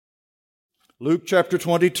Luke chapter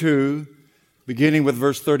 22, beginning with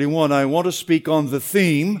verse 31, I want to speak on the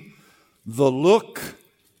theme, the look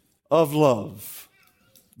of love.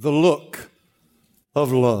 The look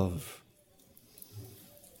of love.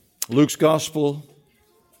 Luke's Gospel,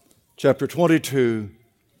 chapter 22,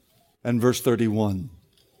 and verse 31.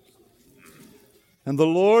 And the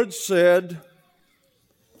Lord said,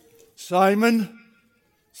 Simon,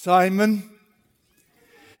 Simon,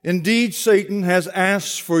 indeed Satan has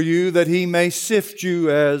asked for you that he may sift you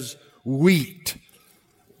as wheat,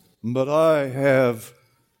 but I have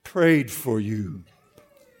prayed for you,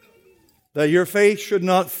 that your faith should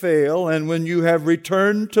not fail, and when you have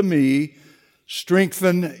returned to me,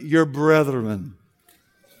 strengthen your brethren.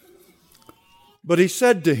 But he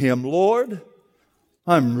said to him, Lord,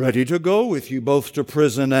 I'm ready to go with you both to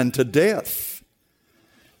prison and to death.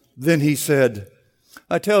 Then he said,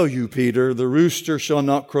 I tell you, Peter, the rooster shall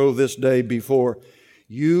not crow this day before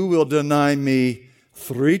you will deny me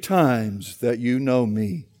 3 times that you know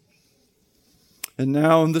me. And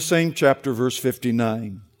now in the same chapter, verse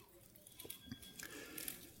 59.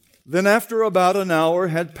 Then after about an hour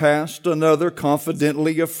had passed, another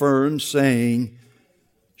confidently affirmed, saying,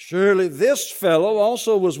 Surely this fellow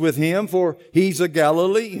also was with him, for he's a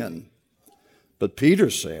Galilean. But Peter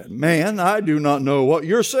said, Man, I do not know what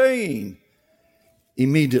you're saying.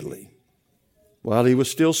 Immediately, while he was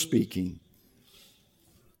still speaking,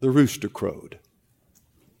 the rooster crowed.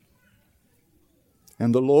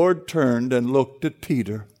 And the Lord turned and looked at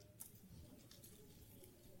Peter.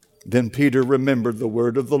 Then Peter remembered the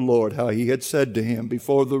word of the Lord, how he had said to him,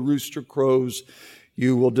 Before the rooster crows,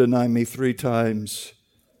 you will deny me 3 times.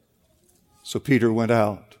 So Peter went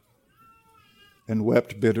out and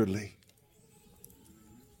wept bitterly.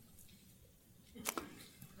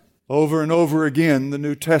 Over and over again, the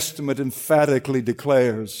New Testament emphatically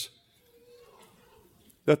declares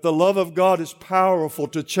that the love of God is powerful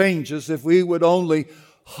to change us if we would only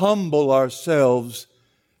humble ourselves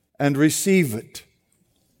and receive it.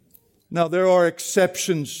 Now, there are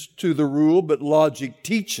exceptions to the rule, but logic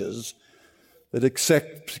teaches that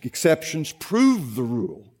exceptions prove the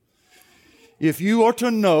rule. If you are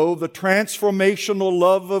to know the transformational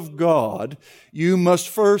love of God, you must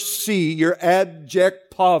first see your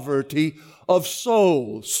abject poverty of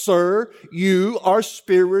soul. Sir, you are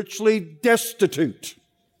spiritually destitute.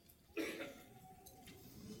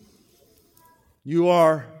 You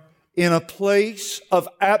are in a place of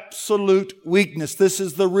absolute weakness. This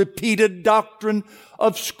is the repeated doctrine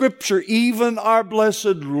of Scripture. Even our blessed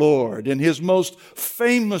Lord, in His most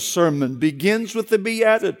famous sermon, begins with the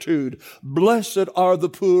beatitude, Blessed are the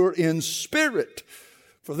poor in spirit,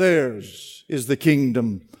 for theirs is the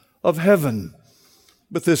kingdom of heaven.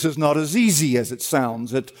 But this is not as easy as it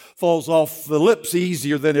sounds. It falls off the lips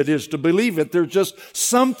easier than it is to believe it. There's just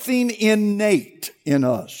something innate in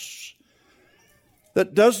us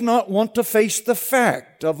that does not want to face the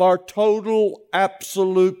fact of our total,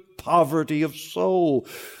 absolute poverty of soul.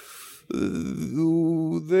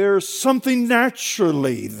 There's something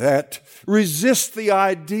naturally that resists the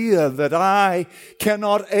idea that I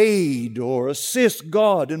cannot aid or assist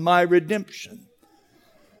God in my redemption.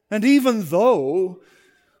 And even though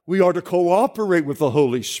we are to cooperate with the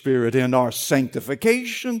Holy Spirit in our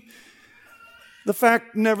sanctification, the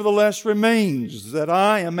fact nevertheless remains that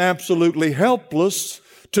I am absolutely helpless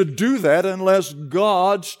to do that unless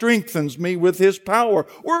God strengthens me with His power.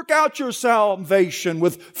 Work out your salvation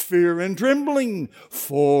with fear and trembling,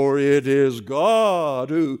 for it is God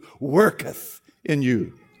who worketh in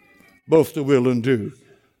you, both to will and do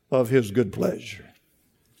of His good pleasure.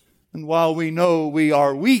 And while we know we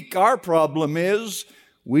are weak, our problem is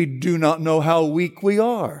we do not know how weak we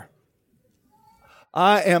are.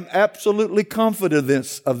 I am absolutely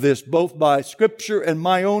confident of this, both by Scripture and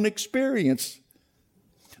my own experience,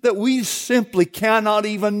 that we simply cannot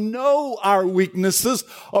even know our weaknesses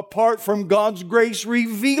apart from God's grace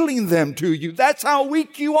revealing them to you. That's how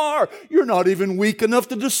weak you are. You're not even weak enough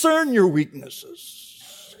to discern your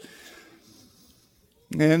weaknesses.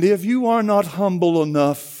 And if you are not humble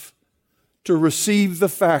enough to receive the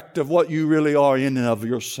fact of what you really are in and of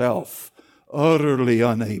yourself, utterly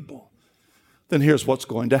unable, then here's what's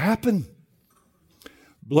going to happen.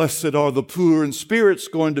 Blessed are the poor in spirit's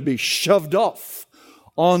going to be shoved off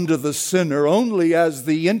onto the sinner only as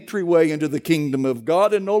the entryway into the kingdom of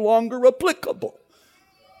God and no longer applicable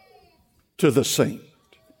to the saint.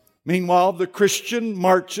 Meanwhile, the Christian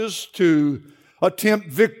marches to attempt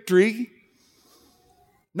victory,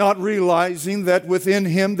 not realizing that within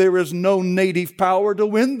him there is no native power to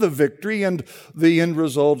win the victory, and the end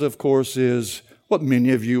result, of course, is what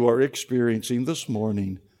many of you are experiencing this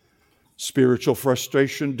morning. spiritual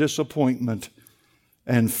frustration, disappointment,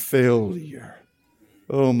 and failure.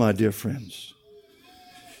 Oh, my dear friends,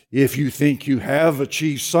 if you think you have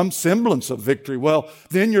achieved some semblance of victory, well,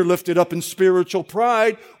 then you're lifted up in spiritual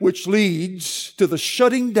pride, which leads to the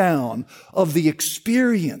shutting down of the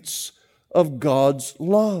experience of God's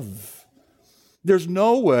love. There's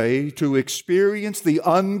no way to experience the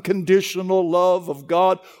unconditional love of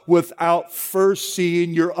God without first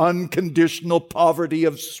seeing your unconditional poverty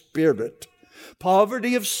of spirit.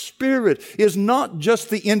 Poverty of spirit is not just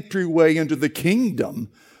the entryway into the kingdom,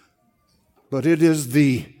 but it is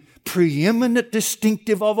the preeminent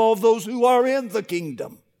distinctive of all those who are in the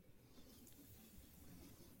kingdom.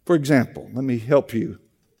 For example, let me help you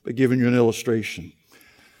by giving you an illustration.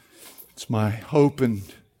 It's my hope and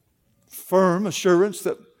firm assurance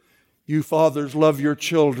that you fathers love your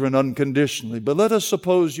children unconditionally. But let us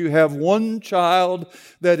suppose you have one child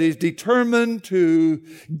that is determined to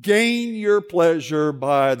gain your pleasure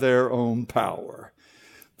by their own power.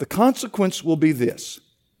 The consequence will be this: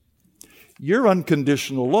 your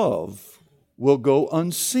unconditional love will go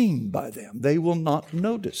unseen by them. They will not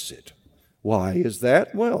notice it. Why is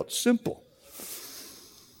that? Well, it's simple.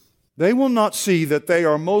 They will not see that they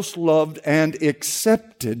are most loved and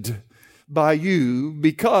accepted by you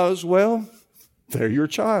because, well, they're your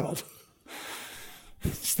child.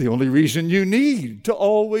 It's the only reason you need to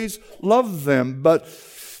always love them. But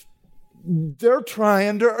they're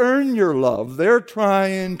trying to earn your love. They're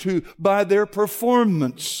trying to, by their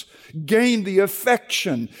performance, gain the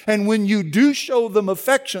affection. And when you do show them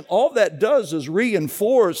affection, all that does is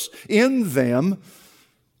reinforce in them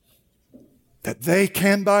that they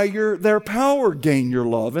can, by their power, gain your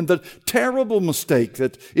love. And the terrible mistake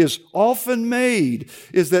that is often made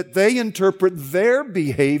is that they interpret their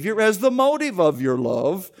behavior as the motive of your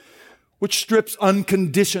love, which strips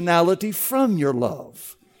unconditionality from your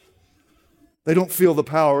love. They don't feel the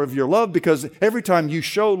power of your love because every time you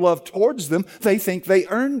show love towards them, they think they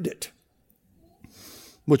earned it,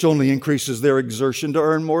 which only increases their exertion to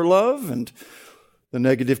earn more love. And the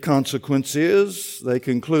negative consequence is they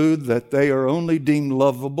conclude that they are only deemed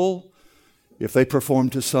lovable if they perform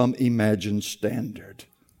to some imagined standard.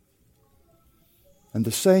 And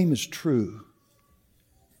the same is true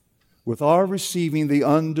with our receiving the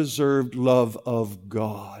undeserved love of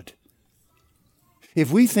God.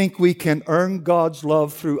 If we think we can earn God's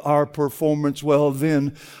love through our performance, well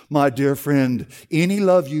then, my dear friend, any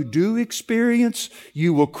love you do experience,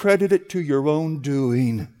 you will credit it to your own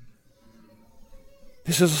doing.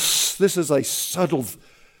 This is a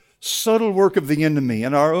subtle work of the enemy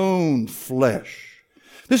in our own flesh.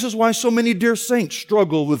 This is why so many dear saints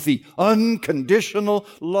struggle with the unconditional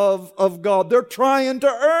love of God. They're trying to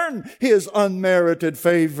earn His unmerited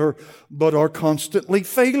favor, but are constantly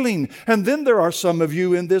failing. And then there are some of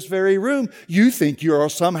you in this very room, you think you are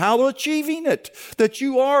somehow achieving it, that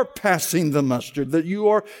you are passing the mustard, that you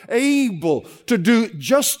are able to do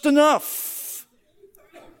just enough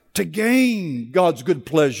to gain God's good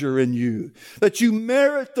pleasure in you, that you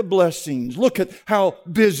merit the blessings. Look at how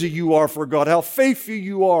busy you are for God, how faithful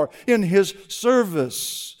you are in His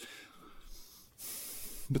service.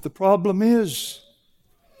 But the problem is,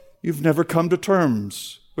 you've never come to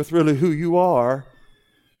terms with really who you are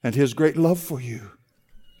and His great love for you.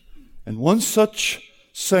 And one such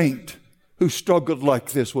saint who struggled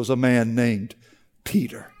like this was a man named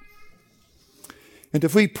Peter. And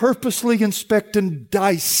if we purposely inspect and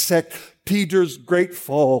dissect Peter's great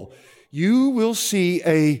fall, you will see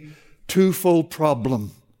a twofold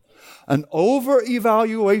problem: an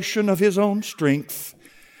over-evaluation of his own strength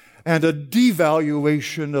and a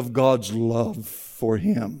devaluation of God's love for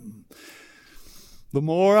him. The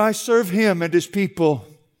more I serve Him and His people,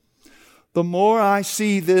 the more I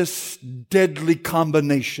see this deadly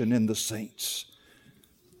combination in the saints.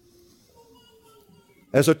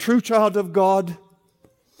 As a true child of God,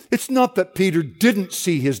 it's not that Peter didn't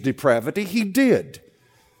see his depravity. He did.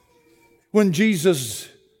 When Jesus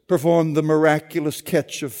performed the miraculous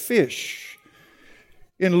catch of fish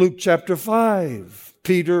in Luke chapter 5,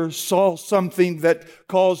 Peter saw something that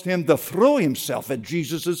caused him to throw himself at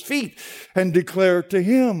Jesus' feet and declare to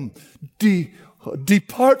Him,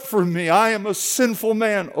 "Depart from me, I am a sinful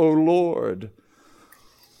man, O Lord."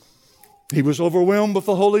 He was overwhelmed with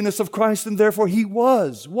the holiness of Christ, and therefore he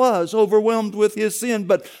was overwhelmed with his sin.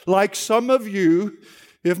 But like some of you,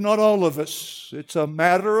 if not all of us, it's a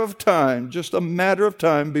matter of time, just a matter of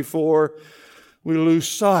time before we lose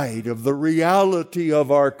sight of the reality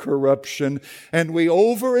of our corruption and we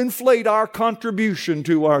overinflate our contribution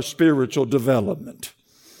to our spiritual development.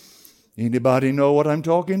 Anybody know what I'm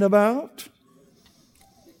talking about?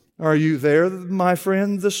 Are you there, my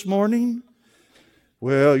friend, this morning?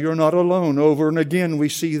 Well, you're not alone. Over and again, we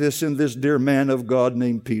see this in this dear man of God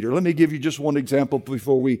named Peter. Let me give you just one example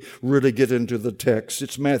before we really get into the text.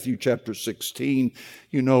 It's Matthew chapter 16.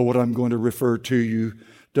 You know what I'm going to refer to you,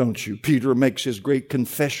 don't you? Peter makes his great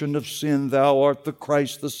confession of sin. Thou art the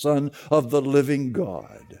Christ, the Son of the living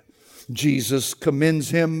God. Jesus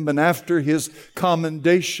commends him, and after his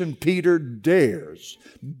commendation, Peter dares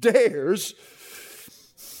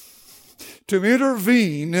to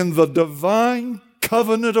intervene in the divine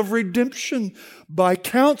covenant of redemption by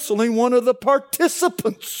counseling one of the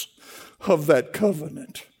participants of that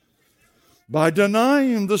covenant, by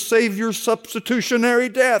denying the Savior's substitutionary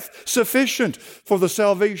death sufficient for the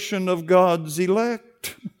salvation of God's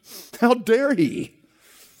elect. How dare he?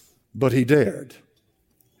 But he dared.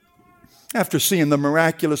 After seeing the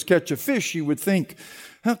miraculous catch of fish, you would think,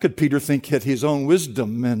 how could Peter think that his own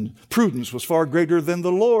wisdom and prudence was far greater than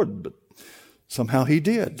the Lord? But somehow he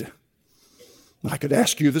did. I could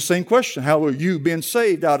ask you the same question. How are you being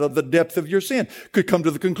saved out of the depth of your sin? Could come to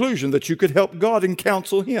the conclusion that you could help God and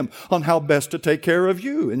counsel Him on how best to take care of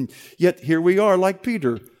you. And yet here we are like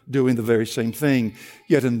Peter, doing the very same thing,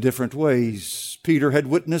 yet in different ways. Peter had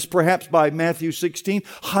witnessed, perhaps by Matthew 16,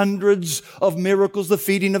 hundreds of miracles, the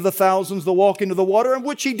feeding of the thousands, the walking of the water, and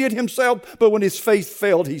which he did himself. But when his faith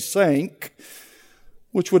failed, he sank,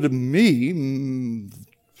 which would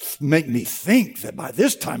make me think that by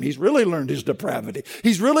this time he's really learned his depravity.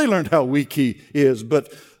 He's really learned how weak he is.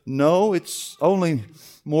 But no, it's only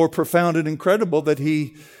more profound and incredible that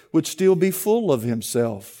he would still be full of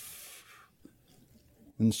himself.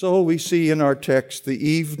 And so we see in our text the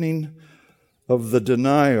evening of the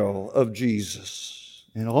denial of Jesus.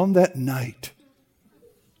 And on that night,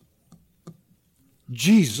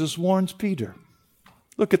 Jesus warns Peter.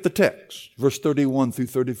 Look at the text, verse 31 through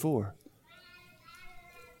 34.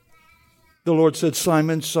 The Lord said,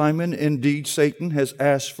 Simon, Simon, indeed Satan has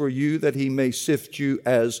asked for you that he may sift you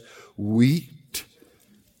as wheat.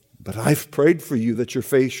 But I've prayed for you that your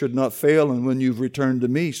faith should not fail, and when you've returned to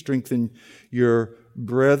me, strengthen your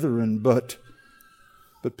brethren. But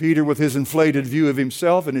Peter, with his inflated view of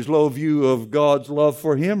himself and his low view of God's love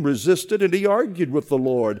for him, resisted, and he argued with the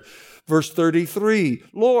Lord. Verse 33,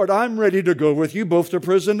 Lord, I'm ready to go with you both to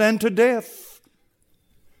prison and to death.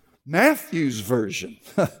 Matthew's version,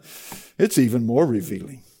 it's even more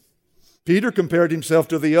revealing. Peter compared himself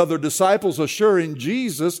to the other disciples, assuring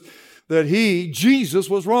Jesus that Jesus,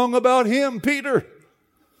 was wrong about him, Peter.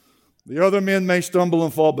 The other men may stumble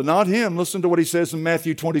and fall, but not him. Listen to what he says in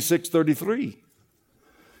Matthew 26:33.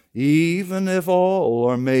 Even if all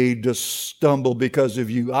are made to stumble because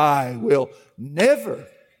of you, I will never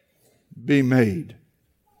be made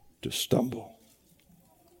to stumble.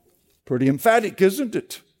 Pretty emphatic, isn't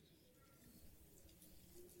it?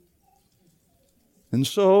 And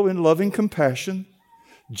so, in loving compassion,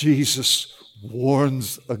 Jesus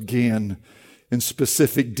warns again in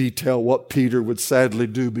specific detail what Peter would sadly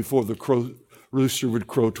do before the rooster would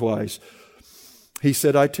crow twice. He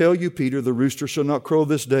said, I tell you, Peter, the rooster shall not crow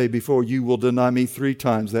this day before you will deny me 3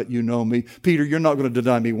 times that you know me. Peter, you're not going to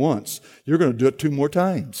deny me once. You're going to do it 2 more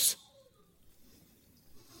times.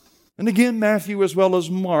 And again, Matthew as well as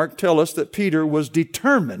Mark tell us that Peter was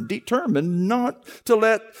determined not to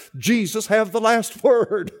let Jesus have the last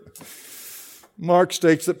word. Mark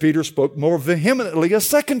states that Peter spoke more vehemently a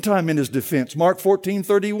second time in his defense. Mark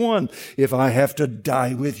 14:31, if I have to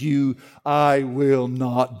die with you, I will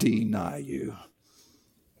not deny you.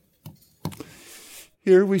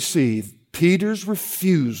 Here we see Peter's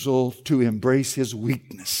refusal to embrace his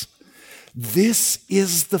weakness. This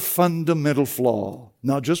is the fundamental flaw,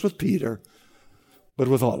 not just with Peter, but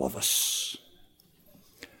with all of us.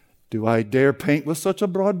 Do I dare paint with such a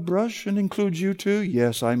broad brush and include you too?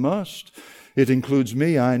 Yes, I must. It includes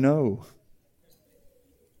me, I know.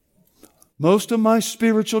 Most of my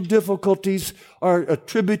spiritual difficulties are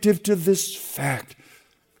attributive to this fact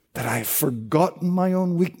that I have forgotten my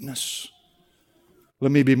own weakness.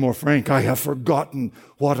 Let me be more frank. I have forgotten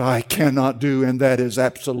what I cannot do, and that is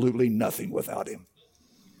absolutely nothing without Him.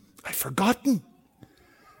 I've forgotten.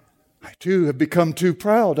 I too have become too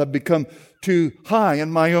proud. I've become too high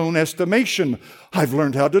in my own estimation. I've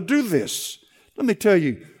learned how to do this. Let me tell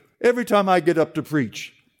you, every time I get up to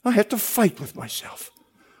preach, I have to fight with myself.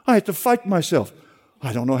 I have to fight myself.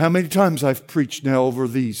 I don't know how many times I've preached now over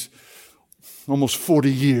these almost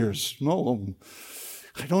 40 years. No,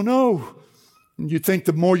 I don't know. You'd think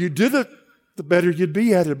the more you did it, the better you'd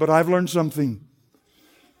be at it. But I've learned something.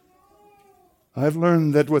 I've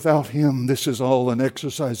learned that without Him, this is all an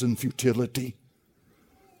exercise in futility.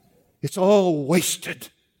 It's all wasted.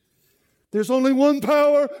 There's only one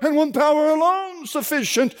power and one power alone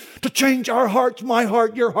sufficient to change our hearts, my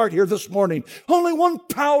heart, your heart here this morning. Only one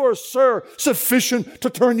power, sir, sufficient to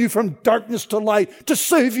turn you from darkness to light, to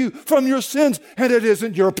save you from your sins, and it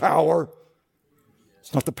isn't your power.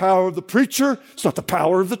 It's not the power of the preacher. It's not the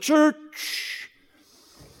power of the church.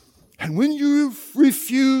 And when you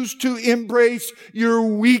refuse to embrace your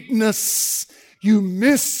weakness, you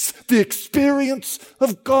miss the experience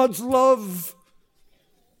of God's love.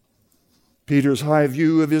 Peter's high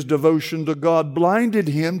view of his devotion to God blinded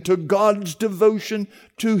him to God's devotion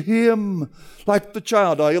to him. Like the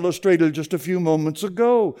child I illustrated just a few moments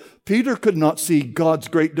ago. Peter could not see God's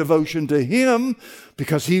great devotion to him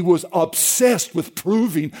because he was obsessed with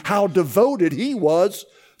proving how devoted he was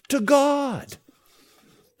to God.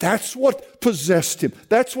 That's what possessed him.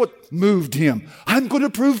 That's what moved him. I'm going to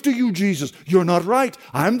prove to you, Jesus, you're not right.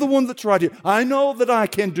 I'm the one that's right here. I know that I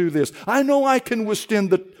can do this. I know I can withstand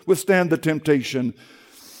the temptation.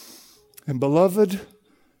 And beloved,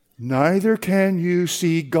 neither can you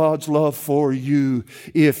see God's love for you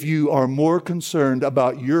if you are more concerned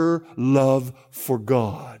about your love for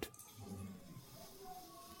God.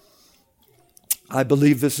 I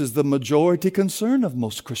believe this is the majority concern of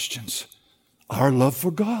most Christians. Our love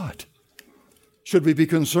for God. Should we be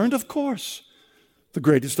concerned? Of course. The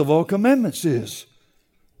greatest of all commandments is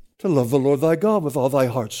to love the Lord thy God with all thy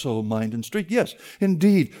heart, soul, mind, and strength. Yes,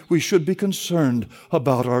 indeed, we should be concerned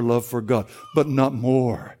about our love for God, but not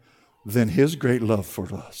more than His great love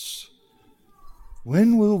for us.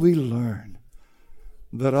 When will we learn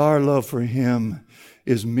that our love for Him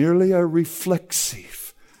is merely a reflex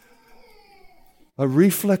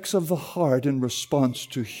of the heart in response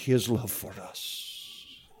to His love for us?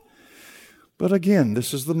 But again,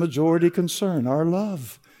 this is the majority concern, our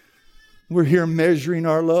love. We're here measuring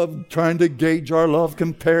our love, trying to gauge our love,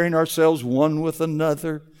 comparing ourselves one with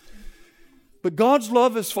another. But God's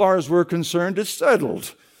love, as far as we're concerned, is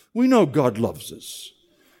settled. We know God loves us.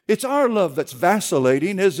 It's our love that's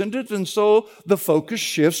vacillating, isn't it? And so the focus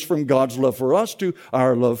shifts from God's love for us to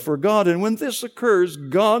our love for God. And when this occurs,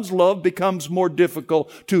 God's love becomes more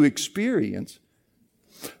difficult to experience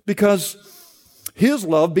because His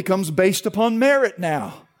love becomes based upon merit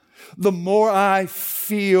now. The more I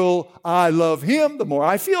feel I love Him, the more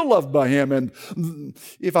I feel loved by Him. And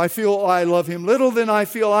if I feel I love Him little, then I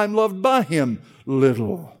feel I'm loved by Him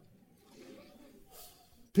little.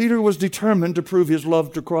 Peter was determined to prove his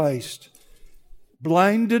love to Christ.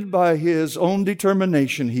 Blinded by his own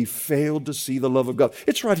determination, he failed to see the love of God.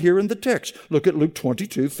 It's right here in the text. Look at Luke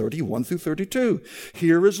 22, 31 through 32.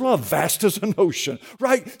 Here is love, vast as an ocean,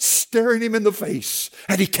 right staring him in the face,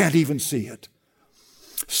 and he can't even see it.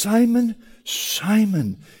 Simon,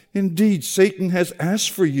 Simon, indeed, Satan has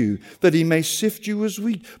asked for you that he may sift you as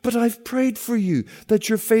wheat. But I've prayed for you that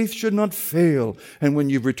your faith should not fail. And when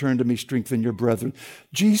you've returned to me, strengthen your brethren.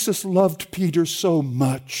 Jesus loved Peter so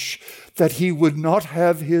much that he would not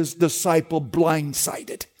have his disciple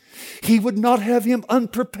blindsided. He would not have him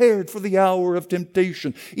unprepared for the hour of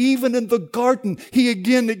temptation. Even in the garden, he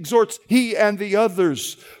again exhorts he and the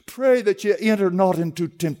others, pray that you enter not into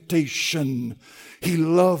temptation. He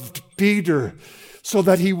loved Peter so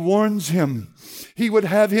that he warns him. He would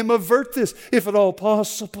have him avert this, if at all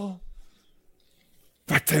possible.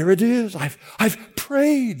 Right there it is. I've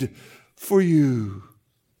prayed for you.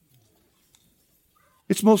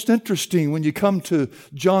 It's most interesting when you come to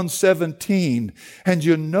John 17 and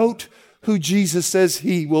you note who Jesus says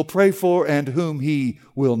He will pray for and whom He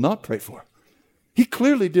will not pray for. He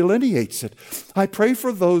clearly delineates it. I pray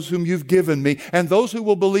for those whom you've given me and those who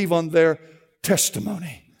will believe on their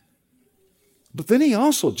testimony. But then He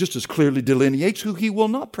also just as clearly delineates who He will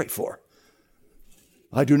not pray for.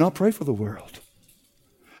 I do not pray for the world.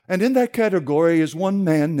 And in that category is one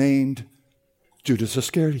man named Judas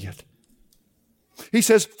Iscariot. He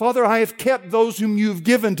says, Father, I have kept those whom you've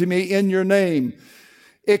given to me in your name,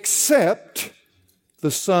 except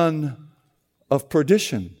the son of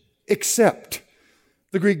perdition. Except.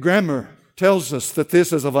 The Greek grammar tells us that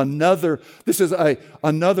this is another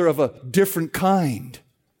of a different kind.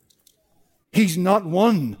 He's not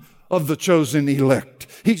one of the chosen elect.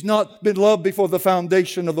 He's not been loved before the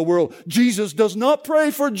foundation of the world. Jesus does not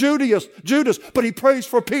pray for Judas, but He prays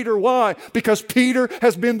for Peter. Why? Because Peter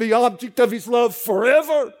has been the object of His love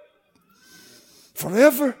forever.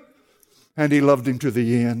 Forever. And He loved him to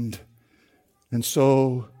the end. And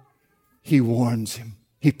so He warns him.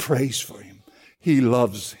 He prays for him. He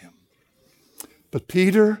loves him. But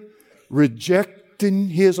Peter, rejecting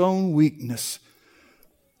his own weakness,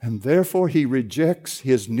 and therefore he rejects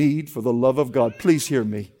his need for the love of God. Please hear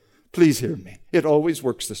me. Please hear me. It always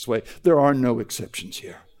works this way. There are no exceptions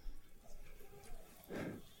here.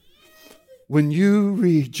 when you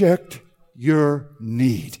reject your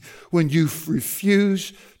need, when you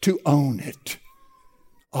refuse to own it,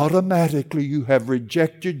 automatically you have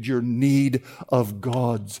rejected your need of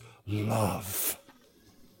God's love.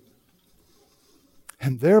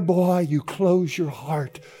 And thereby you close your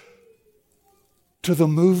heart to the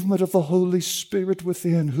movement of the Holy Spirit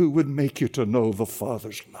within, who would make you to know the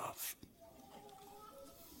Father's love.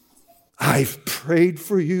 I've prayed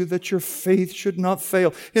for you that your faith should not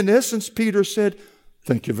fail. In essence, Peter said,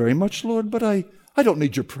 thank you very much, Lord, but I don't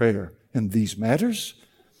need your prayer in these matters.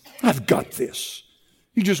 I've got this.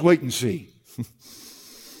 You just wait and see.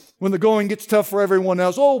 When the going gets tough for everyone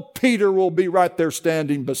else, Peter will be right there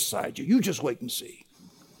standing beside you. You just wait and see.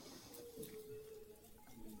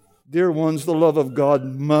 Dear ones, the love of God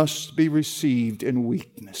must be received in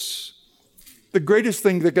weakness. The greatest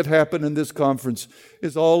thing that could happen in this conference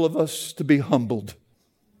is all of us to be humbled,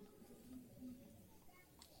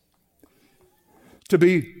 to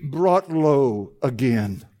be brought low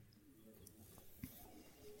again.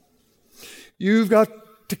 You've got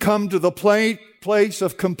to come to the place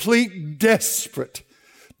of complete desperate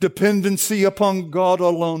dependency upon God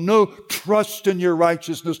alone. No trust in your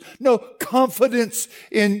righteousness. No confidence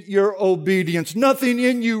in your obedience. Nothing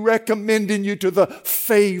in you recommending you to the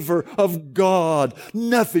favor of God.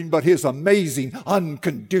 Nothing but His amazing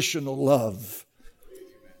unconditional love.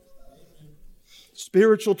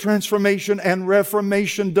 Spiritual transformation and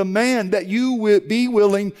reformation demand that you will be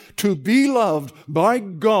willing to be loved by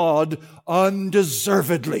God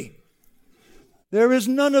undeservedly. There is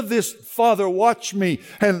none of this, Father, watch me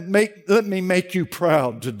and let me make you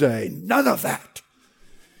proud today. None of that.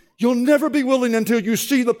 You'll never be willing until you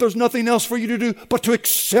see that there's nothing else for you to do but to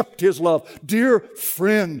accept His love. Dear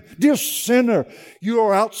friend, dear sinner, you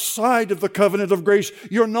are outside of the covenant of grace.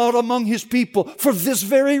 You're not among His people. For this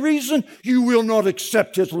very reason, you will not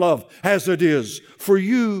accept His love as it is for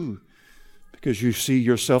you, because you see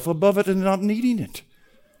yourself above it and not needing it.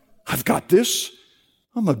 I've got this.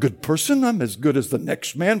 I'm a good person. I'm as good as the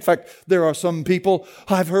next man. In fact, there are some people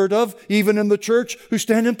I've heard of, even in the church, who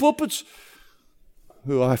stand in pulpits,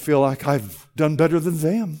 who I feel like I've done better than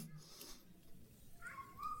them.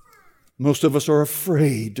 Most of us are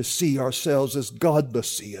afraid to see ourselves as God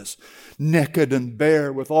must see us, naked and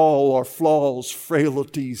bare with all our flaws,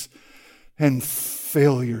 frailties, and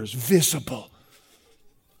failures visible.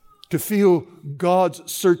 To feel God's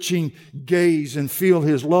searching gaze and feel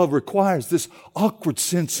His love requires this awkward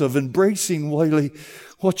sense of embracing really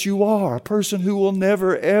what you are, a person who will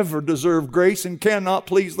never ever deserve grace and cannot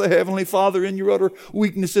please the Heavenly Father in your utter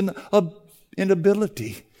weakness and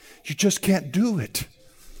inability. You just can't do it.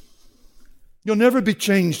 You'll never be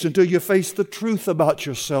changed until you face the truth about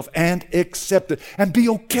yourself and accept it and be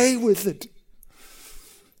okay with it.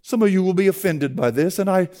 Some of you will be offended by this, and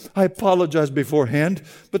I apologize beforehand,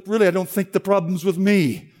 but really I don't think the problem's with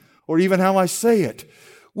me or even how I say it.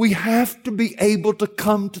 We have to be able to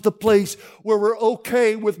come to the place where we're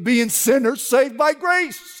okay with being sinners saved by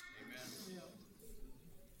grace. Amen.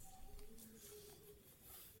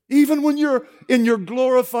 Even when you're in your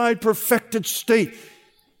glorified, perfected state,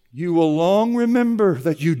 you will long remember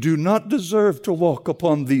that you do not deserve to walk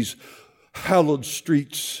upon these hallowed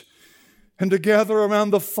streets and to gather around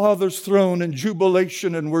the Father's throne in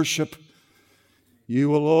jubilation and worship. You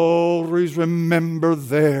will always remember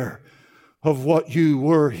there of what you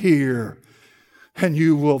were here, and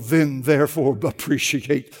you will then therefore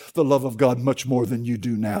appreciate the love of God much more than you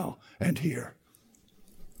do now and here.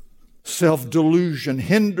 Self-delusion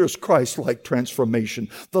hinders Christ-like transformation.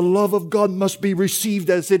 The love of God must be received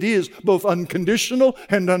as it is, both unconditional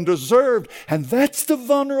and undeserved. And that's the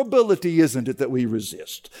vulnerability, isn't it, that we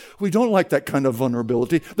resist. We don't like that kind of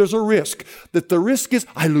vulnerability. There's a risk. The risk is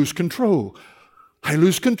I lose control. I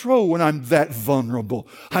lose control when I'm that vulnerable.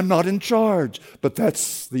 I'm not in charge. But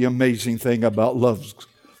that's the amazing thing about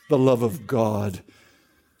the love of God.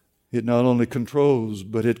 It not only controls,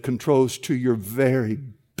 but it controls to your very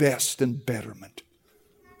best and betterment.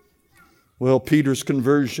 Well, Peter's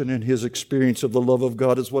conversion and his experience of the love of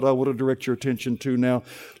God is what I want to direct your attention to now.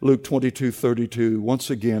 Luke 22:32. Once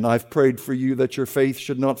again, I've prayed for you that your faith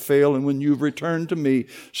should not fail, and when you've returned to me,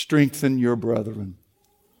 strengthen your brethren.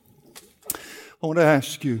 I want to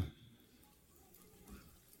ask you,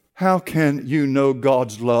 how can you know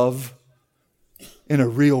God's love in a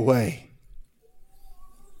real way?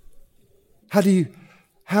 How do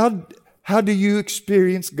you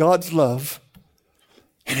experience God's love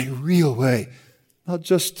in a real way? Not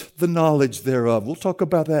just the knowledge thereof. We'll talk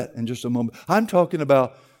about that in just a moment. I'm talking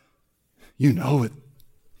about you know it.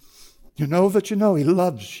 You know that you know He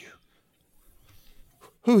loves you.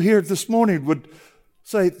 Who here this morning would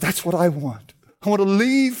say, that's what I want. I want to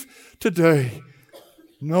leave today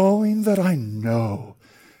knowing that I know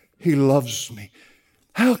He loves me.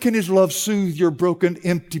 How can His love soothe your broken,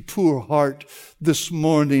 empty, poor heart this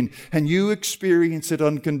morning and you experience it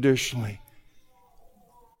unconditionally?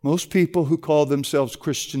 Most people who call themselves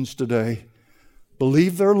Christians today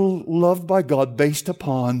believe they're loved by God based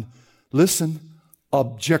upon, listen,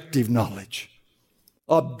 objective knowledge.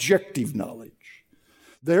 Objective knowledge.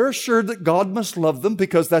 They're assured that God must love them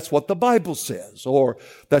because that's what the Bible says, or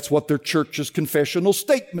that's what their church's confessional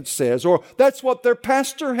statement says, or that's what their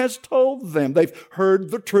pastor has told them. They've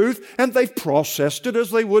heard the truth and they've processed it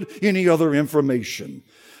as they would any other information.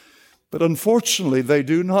 But unfortunately, they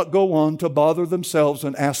do not go on to bother themselves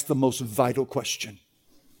and ask the most vital question.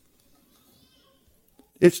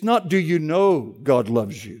 It's not, do you know God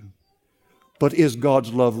loves you? But is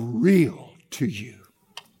God's love real to you?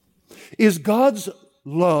 Is God's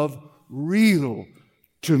love real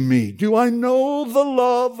to me? Do I know the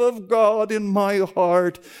love of God in my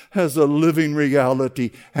heart as a living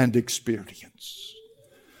reality and experience?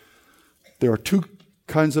 There are two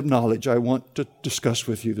kinds of knowledge I want to discuss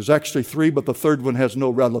with you. There's actually three, but the third one has no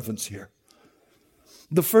relevance here.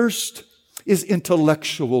 The first is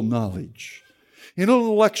intellectual knowledge.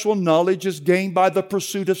 Intellectual knowledge is gained by the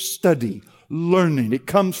pursuit of study, learning. It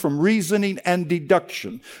comes from reasoning and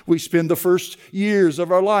deduction. We spend the first years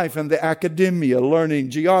of our life in the academia learning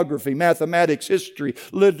geography, mathematics, history,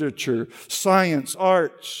 literature, science,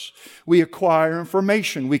 arts. We acquire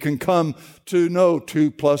information. We can come to know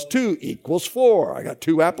 2 + 2 = 4. I got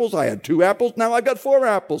 2 apples. I had 2 apples. Now I got 4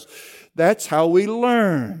 apples. That's how we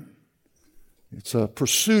learn. It's a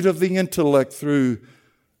pursuit of the intellect through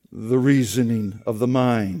the reasoning of the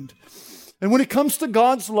mind. And when it comes to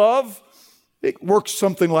God's love, it works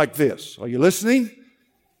something like this. Are you listening?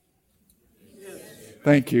 Yes.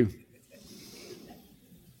 Thank you.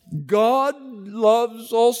 God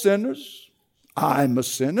loves all sinners. I'm a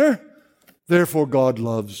sinner. Therefore, God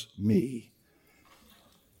loves me.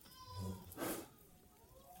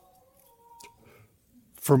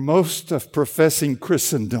 For most of professing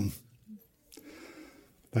Christendom,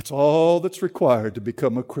 that's all that's required to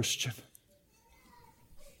become a Christian.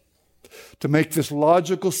 To make this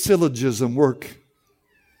logical syllogism work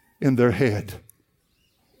in their head.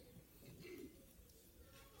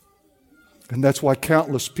 And that's why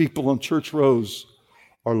countless people on church rows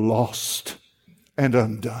are lost and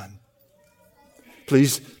undone.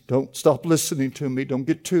 Please don't stop listening to me. Don't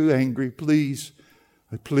get too angry, please.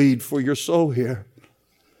 I plead for your soul here.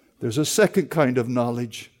 There's a second kind of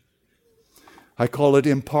knowledge. I call it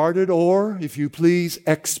imparted or, if you please,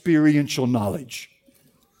 experiential knowledge.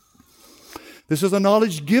 This is a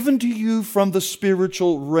knowledge given to you from the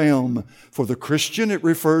spiritual realm. For the Christian, it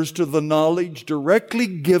refers to the knowledge directly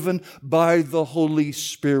given by the Holy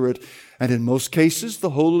Spirit. And in most cases,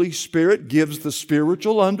 the Holy Spirit gives the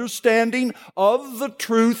spiritual understanding of the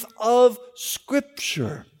truth of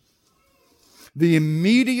Scripture. The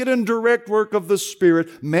immediate and direct work of the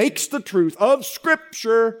Spirit makes the truth of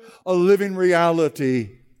Scripture a living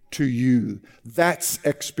reality to you. That's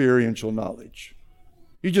experiential knowledge.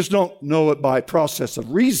 You just don't know it by process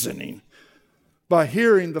of reasoning, by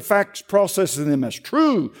hearing the facts, processing them as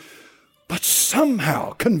true, but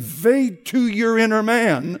somehow conveyed to your inner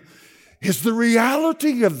man is the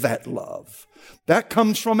reality of that love. That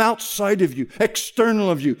comes from outside of you,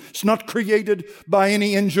 external of you. It's not created by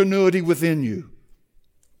any ingenuity within you.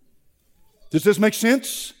 Does this make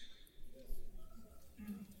sense?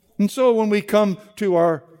 And so when we come to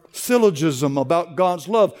our syllogism about God's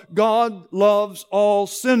love, God loves all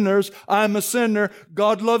sinners. I'm a sinner.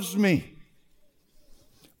 God loves me.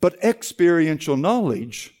 But experiential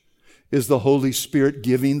knowledge is the Holy Spirit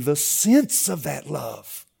giving the sense of that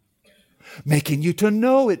love, making you to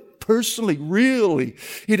know it personally, really.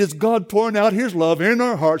 It is God pouring out His love in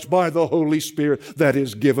our hearts by the Holy Spirit that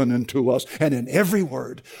is given unto us. And in every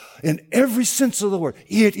word, in every sense of the word,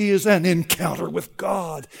 it is an encounter with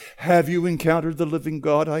God. Have you encountered the living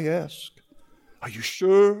God, I ask? Are you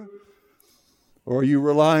sure? Or are you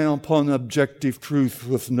relying upon objective truth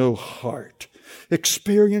with no heart?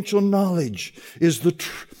 Experiential knowledge is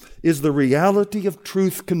the reality of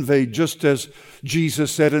truth conveyed, just as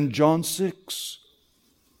Jesus said in John 6.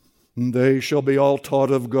 They shall be all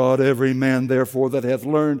taught of God. Every man, therefore, that hath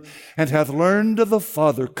learned and hath learned of the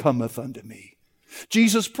Father cometh unto me.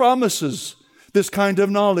 Jesus promises this kind of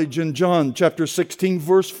knowledge in John chapter 16,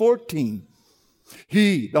 verse 14.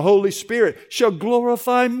 He, the Holy Spirit, shall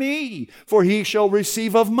glorify me, for He shall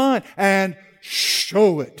receive of mine and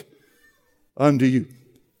show it unto you.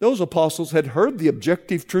 Those apostles had heard the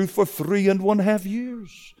objective truth for 3.5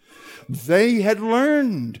 years. They had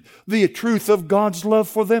learned the truth of God's love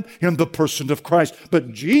for them in the person of Christ.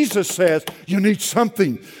 But Jesus says, you need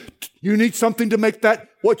something. You need something to make that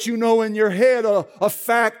what you know in your head a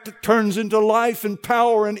fact that turns into life and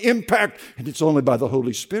power and impact. And it's only by the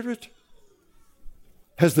Holy Spirit.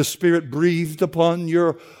 Has the Spirit breathed upon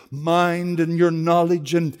your mind and your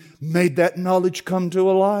knowledge and made that knowledge come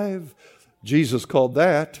to alive? Jesus called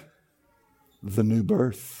that the new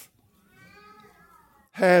birth.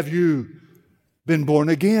 Have you been born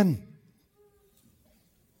again?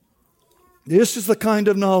 This is the kind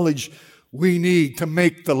of knowledge we need to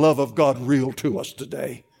make the love of God real to us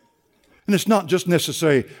today. And it's not just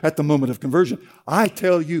necessary at the moment of conversion. I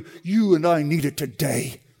tell you, you and I need it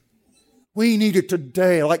today. We need it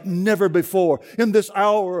today like never before. In this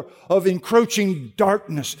hour of encroaching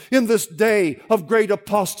darkness, in this day of great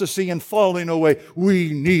apostasy and falling away,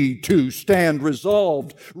 we need to stand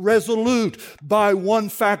resolved, resolute by one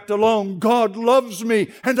fact alone. God loves me,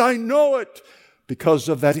 and I know it because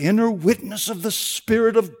of that inner witness of the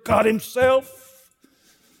Spirit of God Himself.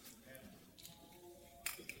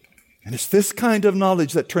 And it's this kind of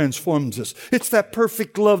knowledge that transforms us. It's that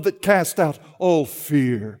perfect love that casts out all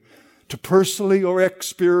fear. To personally or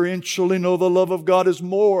experientially know the love of God is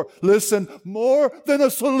more, listen, more than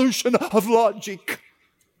a solution of logic.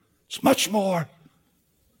 It's much more.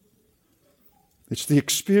 It's the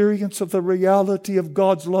experience of the reality of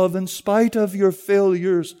God's love in spite of your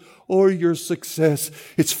failures or your success.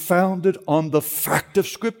 It's founded on the fact of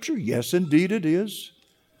Scripture. Yes, indeed it is.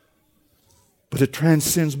 But it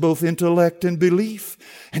transcends both intellect and belief,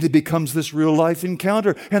 and it becomes this real life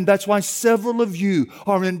encounter. And that's why several of you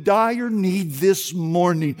are in dire need this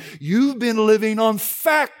morning. You've been living on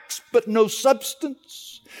facts, but no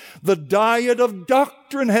substance. The diet of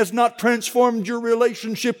doctrine has not transformed your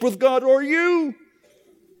relationship with God or you.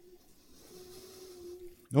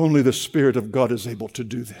 Only the Spirit of God is able to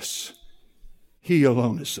do this. He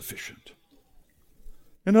alone is sufficient.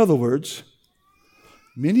 In other words,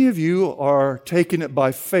 many of you are taking it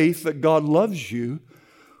by faith that God loves you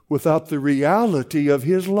without the reality of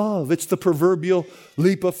His love. It's the proverbial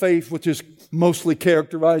leap of faith, which is mostly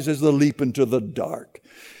characterized as the leap into the dark.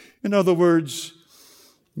 In other words,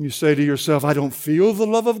 you say to yourself, I don't feel the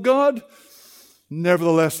love of God.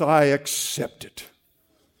 Nevertheless, I accept it.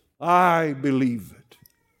 I believe it.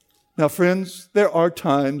 Now, friends, there are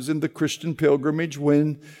times in the Christian pilgrimage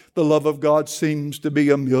when the love of God seems to be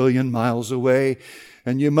 1,000,000 miles away,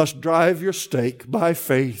 and you must drive your stake by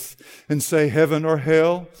faith and say, heaven or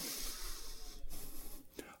hell,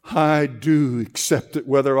 I do accept it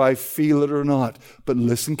whether I feel it or not. But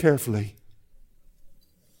listen carefully.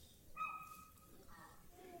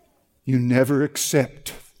 You never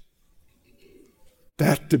accept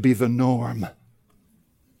that to be the norm.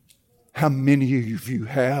 How many of you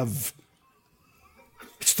have?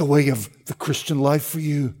 It's the way of the Christian life for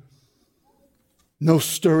you. No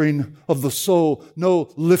stirring of the soul, no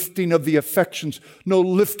lifting of the affections, no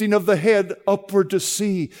lifting of the head upward to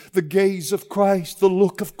see the gaze of Christ, the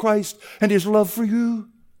look of Christ and His love for you.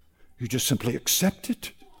 You just simply accept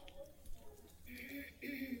it.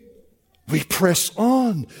 We press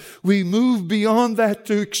on. We move beyond that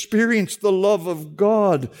to experience the love of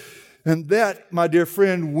God. And that, my dear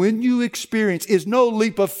friend, when you experience, is no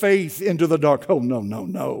leap of faith into the dark. Oh, no, no,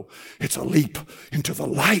 no. It's a leap into the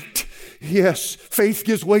light. Yes, faith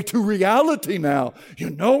gives way to reality now. You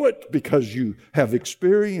know it because you have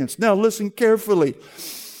experience. Now listen carefully.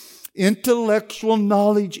 Intellectual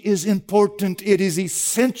knowledge is important. It is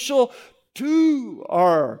essential to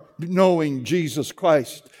our knowing Jesus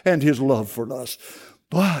Christ and His love for us.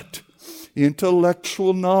 But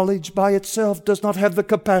intellectual knowledge by itself does not have the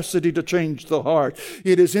capacity to change the heart.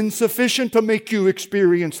 It is insufficient to make you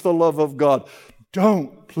experience the love of God.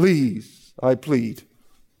 Don't, please, I plead.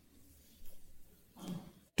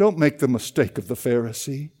 Don't make the mistake of the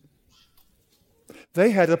Pharisee.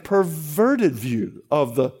 They had a perverted view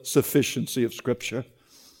of the sufficiency of Scripture.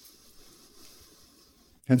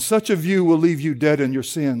 And such a view will leave you dead in your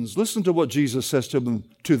sins. Listen to what Jesus says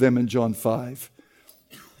to them in John 5.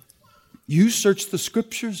 You search the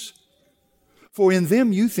Scriptures, for in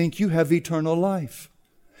them you think you have eternal life.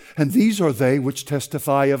 And these are they which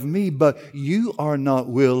testify of me, but you are not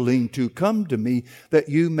willing to come to me that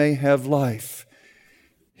you may have life.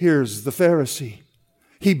 Here's the Pharisee.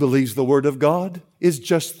 He believes the Word of God is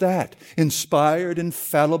just that, inspired,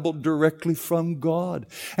 infallible, directly from God.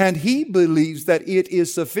 And he believes that it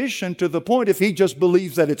is sufficient to the point, if he just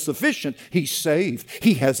believes that it's sufficient, he's saved.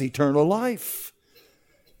 He has eternal life.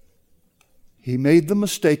 He made the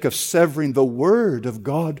mistake of severing the Word of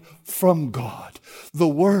God from God, the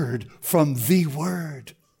Word from the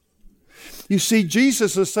Word. You see,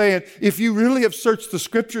 Jesus is saying, if you really have searched the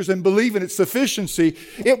Scriptures and believe in its sufficiency,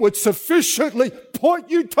 it would sufficiently point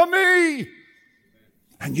you to me,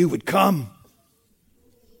 and you would come.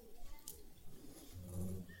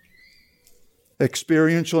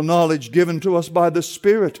 Experiential knowledge given to us by the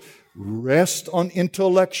Spirit rests on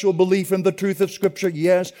intellectual belief in the truth of Scripture,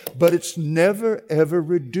 yes, but it's never, ever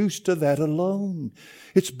reduced to that alone.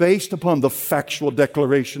 It's based upon the factual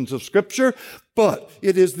declarations of Scripture, but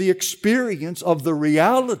it is the experience of the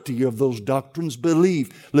reality of those doctrines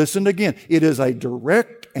believed. Listen again. It is a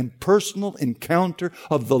direct and personal encounter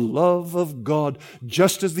of the love of God,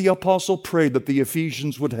 just as the apostle prayed that the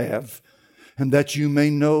Ephesians would have, and that you may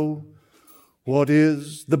know what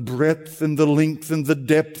is the breadth and the length and the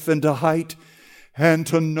depth and the height, and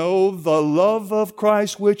to know the love of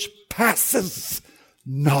Christ which passes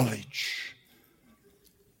knowledge,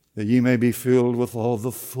 that ye may be filled with all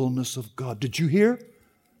the fullness of God. Did you hear?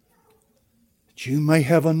 That you may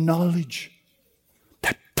have a knowledge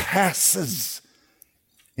that passes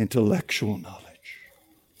intellectual knowledge.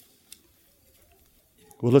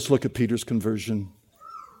 Well, let's look at Peter's conversion.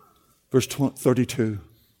 Verse 32.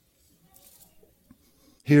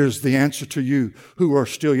 Here's the answer to you who are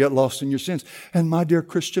still yet lost in your sins. And my dear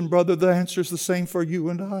Christian brother, the answer is the same for you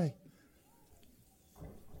and I.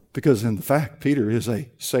 Because in fact, Peter is a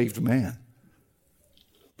saved man.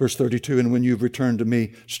 Verse 32, and when you've returned to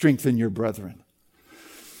me, strengthen your brethren.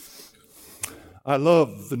 I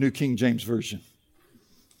love the New King James Version.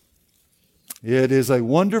 It is a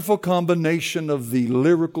wonderful combination of the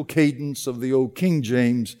lyrical cadence of the old King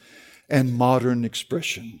James and modern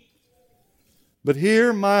expression. But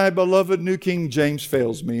here, my beloved New King James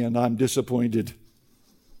fails me, and I'm disappointed.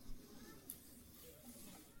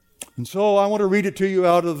 And so I want to read it to you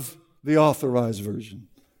out of the Authorized Version,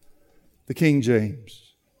 the King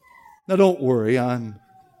James. Now don't worry, I'm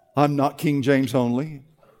not King James only.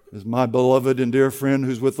 As my beloved and dear friend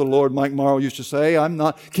who's with the Lord, Mike Morrow, used to say, I'm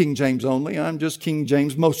not King James only, I'm just King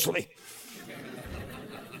James mostly.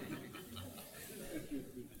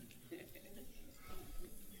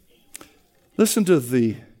 Listen to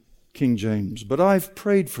the King James. But I've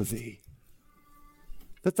prayed for thee,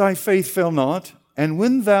 that thy faith fail not, and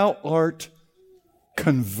when thou art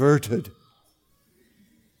converted,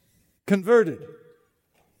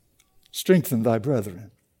 strengthen thy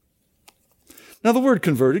brethren. Now, the word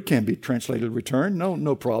converted can be translated return.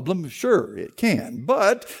 No problem. Sure, it can.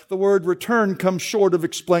 But the word return comes short of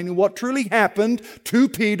explaining what truly happened to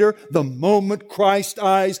Peter the moment Christ's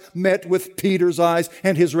eyes met with Peter's eyes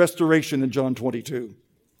and his restoration in John 22.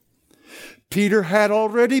 Peter had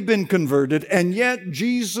already been converted, and yet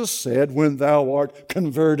Jesus said, when thou art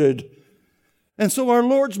converted. And so our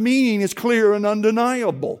Lord's meaning is clear and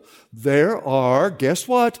undeniable. There are, guess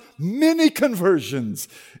what? Many conversions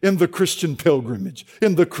in the Christian pilgrimage,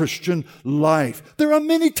 in the Christian life. There are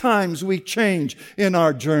many times we change in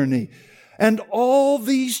our journey. And all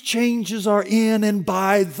these changes are in and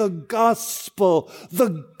by the gospel.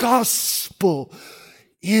 The gospel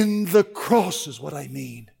in the cross is what I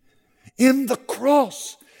mean. In the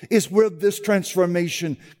cross is where this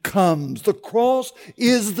transformation comes. The cross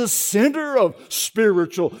is the center of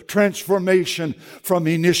spiritual transformation from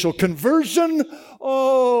initial conversion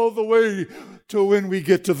all the way to when we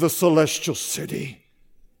get to the celestial city.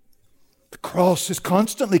 The cross is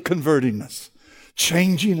constantly converting us,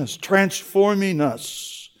 changing us, transforming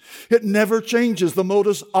us. It never changes. The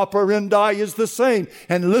modus operandi is the same.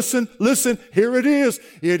 And listen, here it is.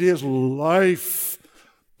 It is life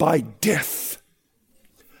by death.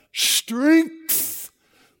 Strength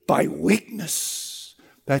by weakness.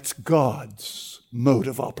 That's God's mode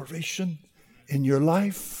of operation in your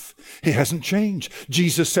life. He hasn't changed.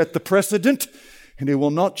 Jesus set the precedent, and He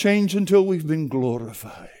will not change until we've been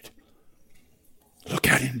glorified. Look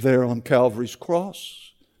at Him there on Calvary's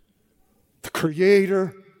cross. The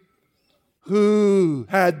Creator who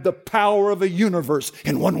had the power of a universe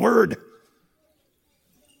in one word.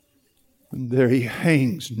 And there He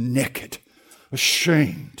hangs naked,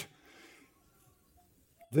 ashamed,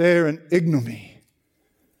 there in ignominy,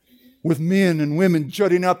 with men and women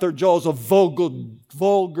jutting out their jaws, a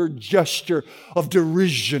vulgar gesture of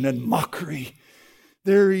derision and mockery.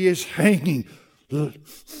 There He is hanging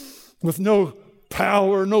with no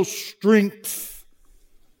power, no strength.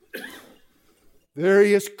 There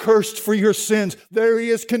He is cursed for your sins. There He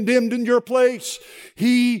is condemned in your place.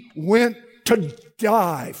 He went to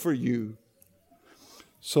die for you,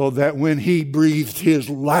 so that when He breathed His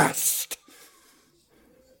last,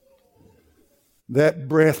 that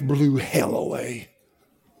breath blew hell away.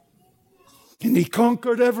 And He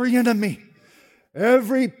conquered every enemy,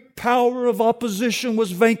 every power of opposition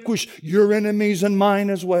was vanquished, your enemies and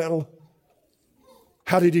mine as well.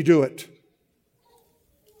 How did he do it?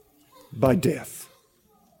 By death.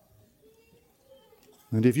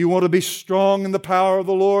 And if you want to be strong in the power of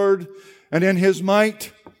the Lord and in His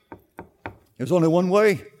might, there's only one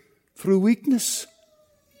way, through weakness.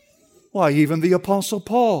 Why, even the Apostle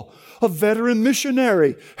Paul, a veteran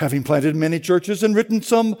missionary, having planted many churches and written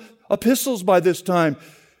some epistles by this time,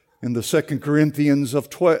 in the 2 Corinthians of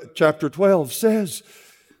chapter 12 says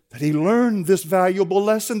that he learned this valuable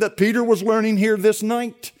lesson that Peter was learning here this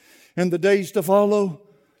night and the days to follow.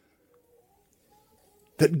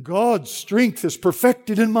 That God's strength is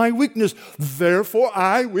perfected in my weakness. Therefore,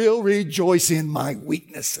 I will rejoice in my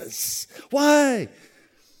weaknesses. Why?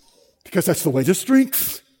 Because that's the way to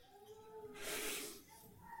strength.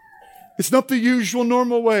 It's not the usual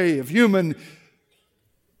normal way of human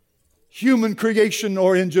creation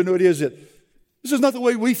or ingenuity, is it? This is not the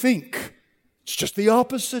way we think. It's just the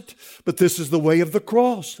opposite. But this is the way of the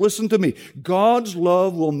cross. Listen to me. God's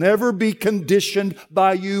love will never be conditioned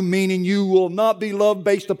by you, meaning you will not be loved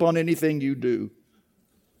based upon anything you do.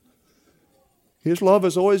 His love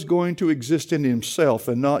is always going to exist in Himself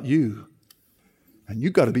and not you. And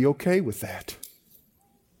you've got to be okay with that.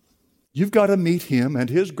 You've got to meet Him and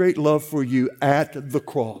His great love for you at the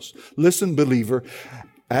cross. Listen, believer,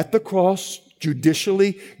 at the cross,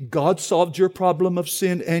 judicially, God solved your problem of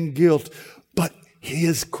sin and guilt. But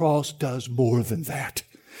His cross does more than that.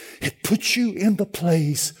 It puts you in the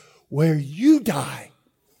place where you die.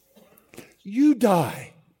 You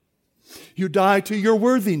die. You die to your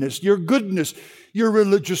worthiness, your goodness, your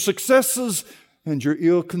religious successes, and your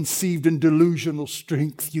ill-conceived and delusional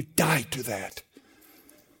strength. You die to that.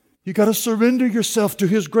 You got to surrender yourself to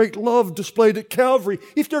His great love displayed at Calvary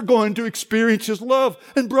if you're going to experience His love.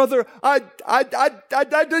 And brother, I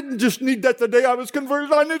didn't just need that the day I was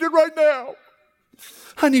converted. I need it right now.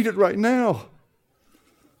 I need it right now.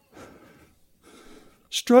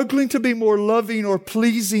 Struggling to be more loving or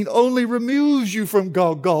pleasing only removes you from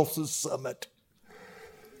Golgotha's summit.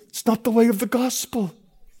 It's not the way of the gospel.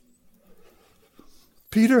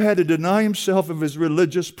 Peter had to deny himself of his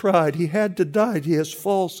religious pride. He had to die to his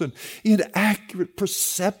false and inaccurate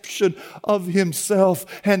perception of himself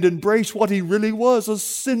and embrace what he really was, a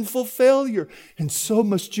sinful failure. And so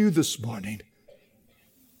must you this morning.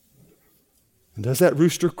 And as that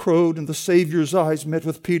rooster crowed and the Savior's eyes met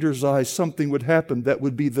with Peter's eyes, something would happen that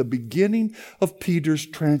would be the beginning of Peter's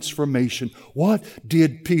transformation. What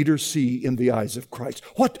did Peter see in the eyes of Christ?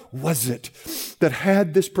 What was it that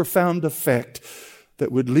had this profound effect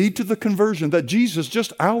that would lead to the conversion that Jesus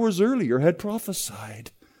just hours earlier had prophesied?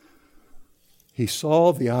 He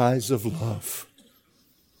saw the eyes of love.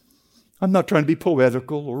 I'm not trying to be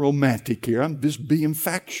poetical or romantic here. I'm just being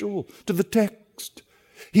factual to the text.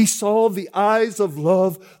 He saw the eyes of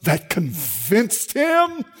love that convinced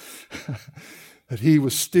him that he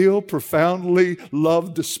was still profoundly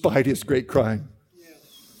loved despite his great crime.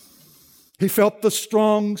 He felt the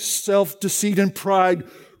strong self-deceit and pride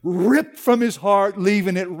ripped from his heart,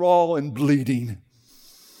 leaving it raw and bleeding.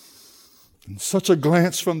 And such a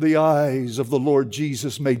glance from the eyes of the Lord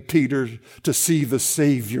Jesus made Peter to see the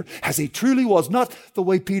Savior as He truly was, not the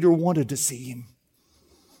way Peter wanted to see Him.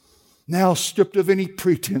 Now stripped of any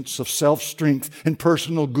pretense of self-strength and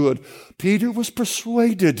personal good, Peter was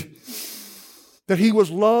persuaded that he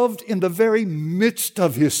was loved in the very midst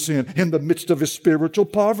of his sin, in the midst of his spiritual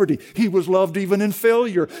poverty. He was loved even in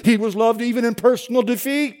failure. He was loved even in personal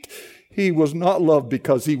defeat. He was not loved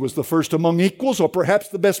because he was the first among equals or perhaps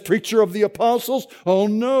the best preacher of the apostles. Oh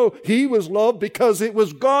no, he was loved because it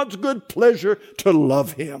was God's good pleasure to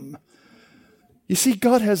love him. You see,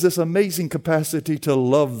 God has this amazing capacity to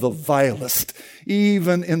love the vilest,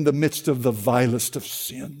 even in the midst of the vilest of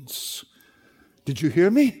sins. Did you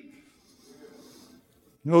hear me?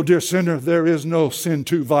 No, dear sinner, there is no sin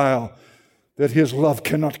too vile that His love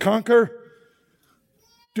cannot conquer.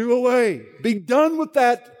 Do away. Be done with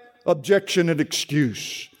that objection and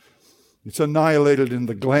excuse. It's annihilated in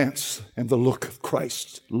the glance and the look of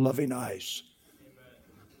Christ's loving eyes.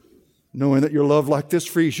 Knowing that your love like this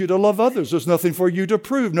frees you to love others. There's nothing for you to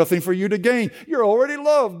prove, nothing for you to gain. You're already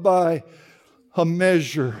loved by a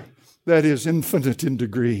measure that is infinite in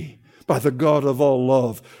degree, by the God of all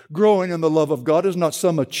love. Growing in the love of God is not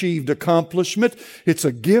some achieved accomplishment. It's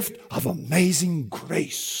a gift of amazing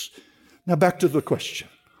grace. Now back to the question.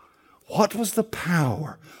 What was the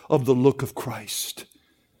power of the look of Christ?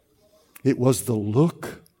 It was the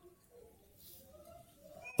look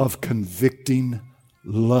of convicting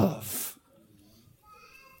love.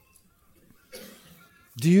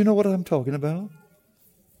 Do you know what I'm talking about?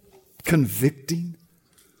 Convicting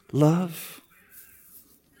love?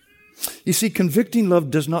 You see, convicting love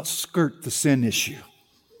does not skirt the sin issue.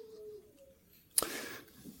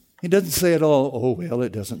 He doesn't say at all, oh, well,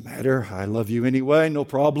 it doesn't matter. I love you anyway, no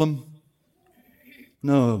problem.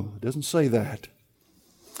 No, it doesn't say that.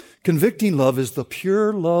 Convicting love is the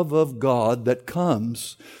pure love of God that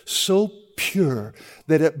comes so pure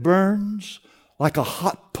that it burns like a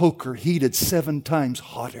hot poker heated 7 times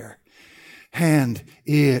hotter. And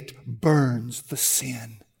it burns the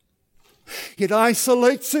sin. It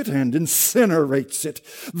isolates it and incinerates it.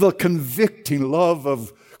 The convicting love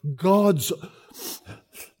of God's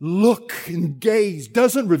look and gaze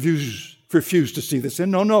doesn't refuse to see the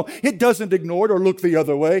sin. No, it doesn't ignore it or look the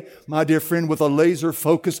other way. My dear friend, with a laser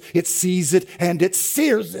focus, it sees it and it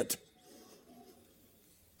sears it.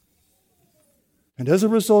 And as a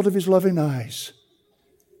result of His loving eyes,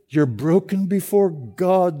 you're broken before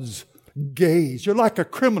God's gaze. You're like a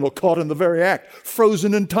criminal caught in the very act,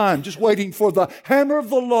 frozen in time, just waiting for the hammer of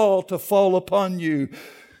the law to fall upon you.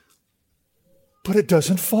 But it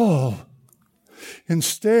doesn't fall.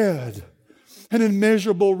 Instead, an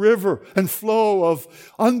immeasurable river and flow of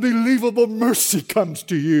unbelievable mercy comes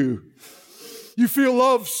to you. You feel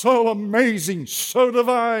love so amazing, so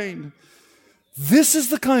divine. This is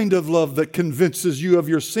the kind of love that convinces you of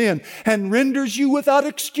your sin and renders you without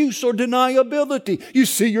excuse or deniability. You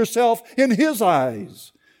see yourself in His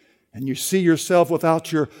eyes, and you see yourself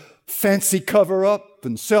without your fancy cover-up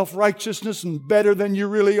and self-righteousness and better than you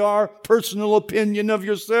really are, personal opinion of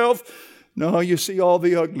yourself. No, you see all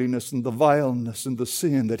the ugliness and the vileness and the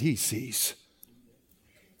sin that He sees.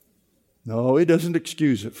 No, it doesn't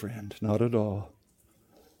excuse it, friend, not at all.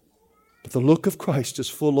 But the look of Christ is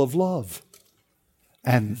full of love.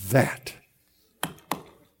 And that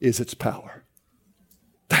is its power.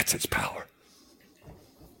 That's its power.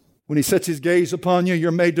 When He sets His gaze upon you, you're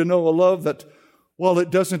made to know a love that, while it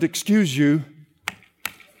doesn't excuse you,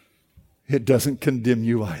 it doesn't condemn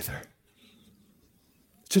you either.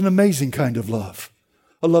 It's an amazing kind of love.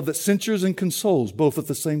 A love that censures and consoles both at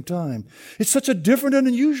the same time. It's such a different and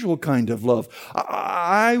unusual kind of love.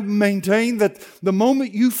 I maintain that the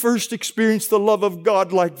moment you first experience the love of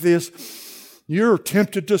God like this, you're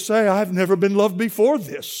tempted to say, I've never been loved before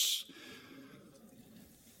this.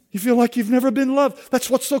 You feel like you've never been loved. That's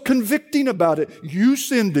what's so convicting about it. You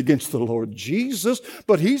sinned against the Lord Jesus,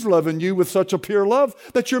 but He's loving you with such a pure love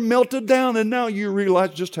that you're melted down, and now you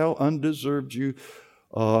realize just how undeserved you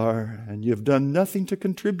are, and you've done nothing to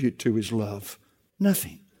contribute to His love.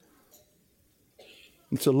 Nothing.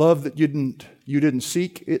 It's a love that you didn't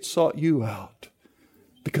seek, it sought you out,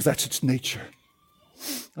 because that's its nature.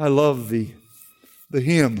 I love the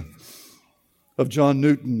hymn of John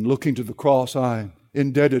Newton, Looking to the Cross. I'm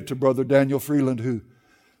indebted to Brother Daniel Freeland, who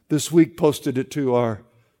this week posted it to our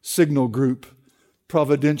Signal group,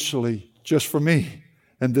 providentially, just for me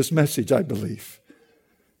and this message, I believe.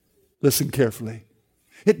 Listen carefully.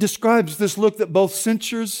 It describes this look that both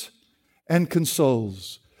censures and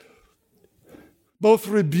consoles, both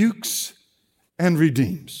rebukes and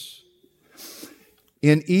redeems.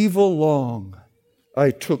 In evil long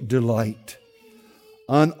I took delight,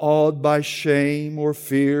 unawed by shame or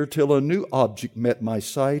fear, till a new object met my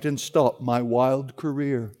sight and stopped my wild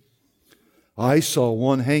career. I saw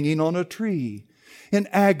one hanging on a tree in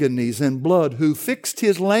agonies and blood, who fixed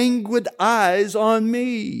his languid eyes on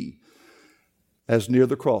me as near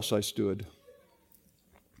the cross I stood.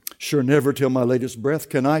 Sure, never till my latest breath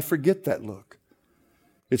can I forget that look.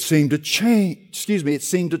 It seemed to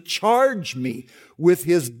charge me with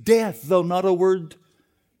His death, though not a word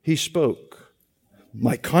He spoke.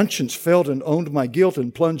 My conscience felt and owned my guilt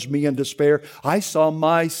and plunged me in despair. I saw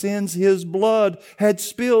my sins His blood had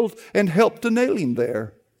spilled and helped to nail Him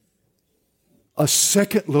there. A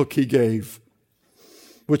second look He gave,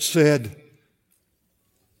 which said,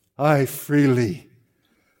 I freely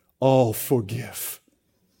all forgive.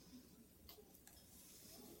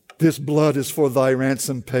 This blood is for thy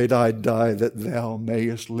ransom paid. I die that thou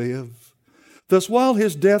mayest live. Thus, while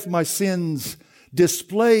His death my sins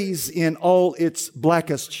displays in all its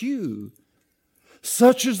blackest hue,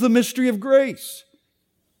 such is the mystery of grace.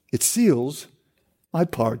 It seals my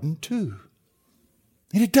pardon too.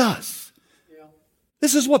 And it does. Yeah.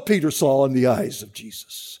 This is what Peter saw in the eyes of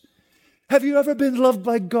Jesus. Have you ever been loved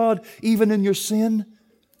by God even in your sin?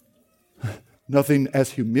 Nothing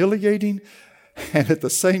as humiliating and at the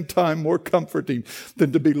same time more comforting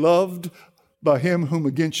than to be loved by Him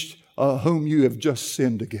whom you have just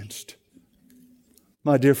sinned against.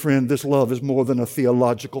 My dear friend, this love is more than a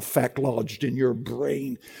theological fact lodged in your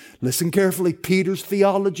brain. Listen carefully. Peter's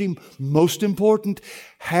theology, most important,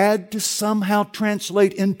 had to somehow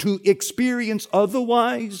translate into experience.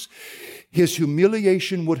 Otherwise, his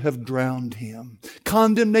humiliation would have drowned him.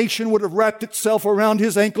 Condemnation would have wrapped itself around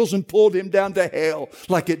his ankles and pulled him down to hell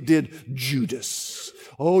like it did Judas.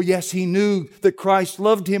 Oh, yes, he knew that Christ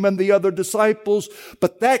loved him and the other disciples,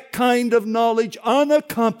 but that kind of knowledge,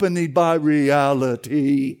 unaccompanied by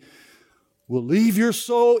reality, will leave your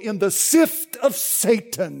soul in the sift of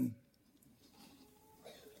Satan.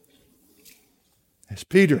 As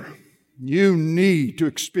Peter, you need to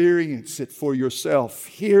experience it for yourself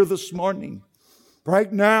here this morning.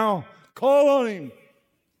 Right now, call on Him.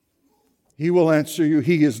 He will answer you.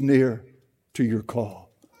 He is near to your call.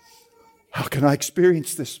 How can I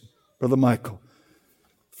experience this, Brother Michael?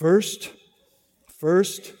 First,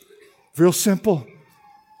 real simple.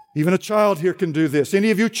 Even a child here can do this.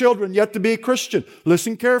 Any of you children yet to be a Christian,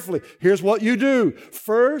 listen carefully. Here's what you do.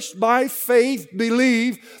 First, by faith,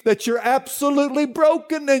 believe that you're absolutely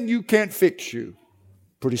broken and you can't fix you.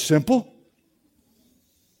 Pretty simple,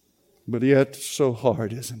 but yet so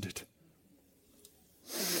hard, isn't it?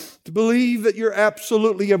 To believe that you're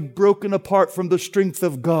absolutely broken apart from the strength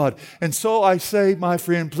of God. And so I say, my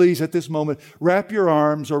friend, please at this moment, wrap your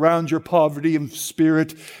arms around your poverty of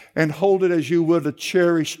spirit and hold it as you would a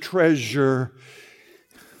cherished treasure.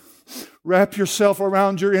 Wrap yourself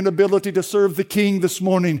around your inability to serve the King this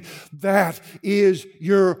morning. That is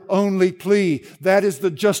your only plea. That is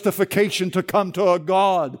the justification to come to a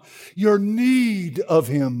God. Your need of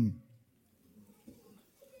Him.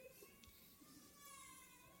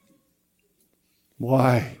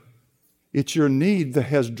 Why? It's your need that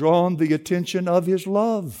has drawn the attention of His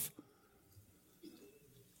love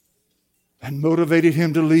and motivated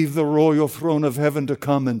Him to leave the royal throne of heaven to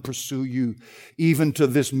come and pursue you, even to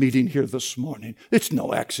this meeting here this morning. It's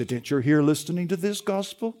no accident you're here listening to this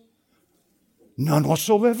gospel. None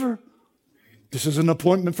whatsoever. This is an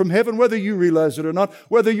appointment from heaven, whether you realize it or not,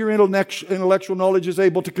 whether your intellectual knowledge is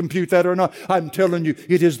able to compute that or not. I'm telling you,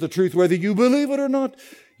 it is the truth, whether you believe it or not.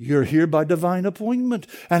 You're here by divine appointment.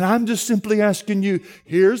 And I'm just simply asking you,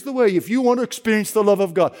 here's the way. If you want to experience the love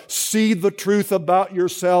of God, see the truth about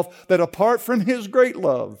yourself, that apart from His great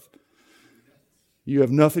love, you have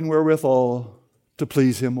nothing wherewithal to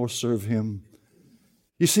please Him or serve Him.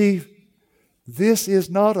 You see, this is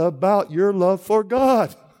not about your love for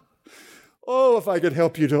God. Oh, if I could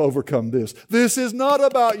help you to overcome this. This is not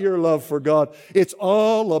about your love for God. It's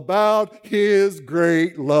all about His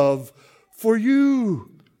great love for you.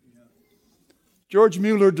 George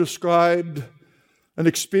Mueller described an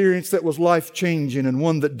experience that was life-changing and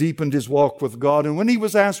one that deepened his walk with God. And when he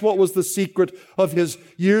was asked what was the secret of his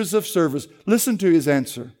years of service, listen to his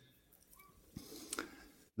answer.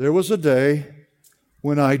 There was a day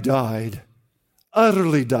when I died,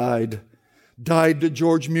 utterly died. Died to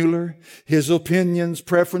George Mueller, his opinions,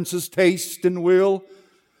 preferences, taste, and will.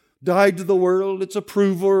 Died to the world, its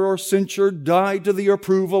approval or censure. Died to the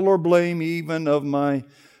approval or blame even of my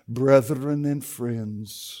brethren and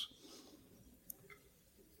friends.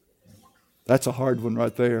 That's a hard one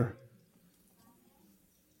right there.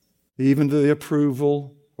 Even to the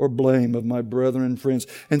approval or blame of my brethren and friends.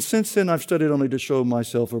 And since then I've studied only to show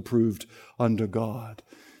myself approved unto God.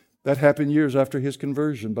 That happened years after his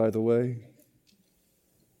conversion, by the way.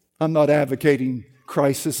 I'm not advocating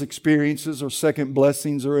crisis experiences or second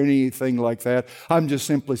blessings or anything like that. I'm just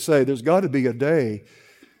simply saying there's got to be a day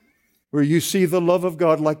where you see the love of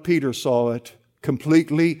God like Peter saw it,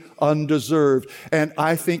 completely undeserved. And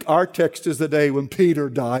I think our text is the day when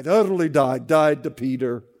Peter died, utterly died to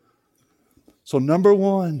Peter. So number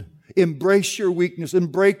one, embrace your weakness,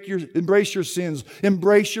 embrace your sins,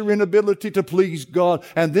 embrace your inability to please God.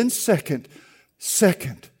 And then second,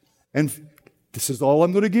 and this is all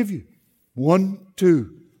I'm going to give you. 1,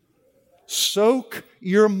 2. Soak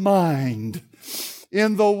your mind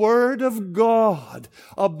in the Word of God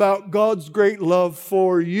about God's great love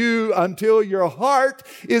for you until your heart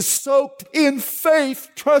is soaked in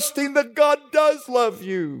faith, trusting that God does love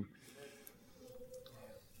you.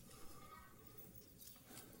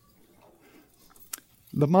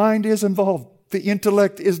 The mind is involved. The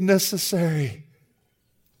intellect is necessary.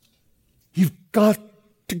 You've got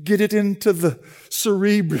to get it into the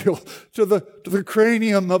cerebral, to the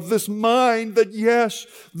cranium of this mind that yes,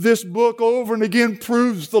 this book over and again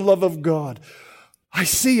proves the love of God. I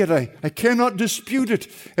see it. I cannot dispute it.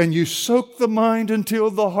 And you soak the mind until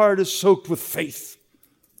the heart is soaked with faith.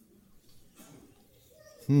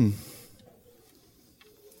 And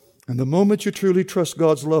the moment you truly trust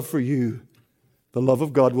God's love for you, the love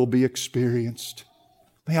of God will be experienced.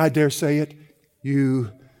 may I dare say it,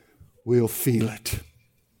 you will feel it.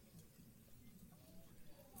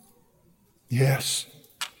 Yes,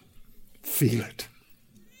 feel it.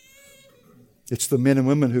 It's the men and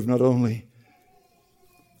women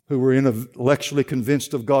who were intellectually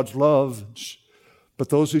convinced of God's love, but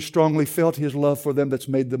those who strongly felt His love for them that's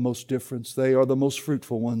made the most difference. They are the most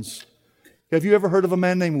fruitful ones. Have you ever heard of a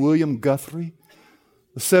man named William Guthrie,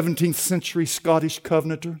 the 17th century Scottish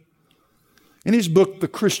Covenanter? In his book, The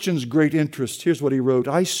Christian's Great Interest, here's what he wrote: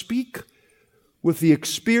 I speak with the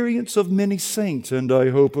experience of many saints, and I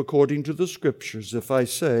hope according to the Scriptures, if I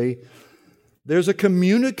say there's a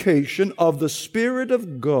communication of the Spirit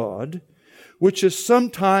of God which is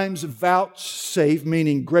sometimes vouchsafed,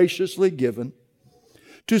 meaning graciously given,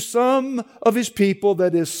 to some of His people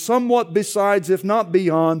that is somewhat besides, if not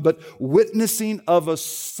beyond, but witnessing of a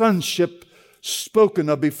sonship spoken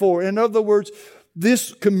of before. In other words,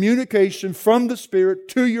 this communication from the Spirit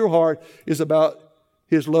to your heart is about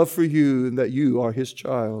His love for you and that you are His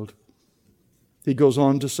child. He goes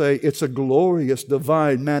on to say, it's a glorious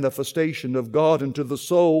divine manifestation of God into the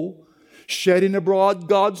soul, shedding abroad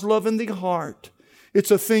God's love in the heart.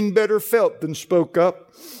 It's a thing better felt than spoke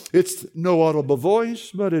up. It's no audible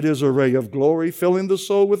voice, but it is a ray of glory filling the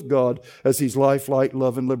soul with God as He's life, light,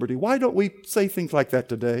 love, and liberty. Why don't we say things like that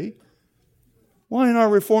today? Why in our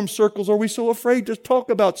Reformed circles are we so afraid to talk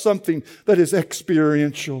about something that is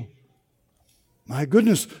experiential? My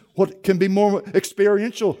goodness, what can be more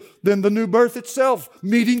experiential than the new birth itself?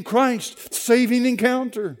 Meeting Christ, saving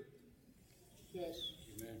encounter.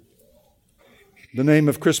 The name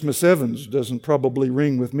of Christmas Evans doesn't probably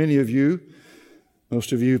ring with many of you.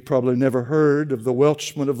 Most of you have probably never heard of the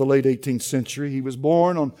Welshman of the late 18th century. He was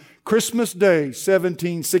born on Christmas Day,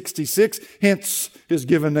 1766, hence his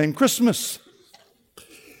given name, Christmas.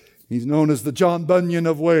 He's known as the John Bunyan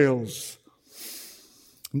of Wales.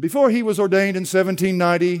 And before he was ordained in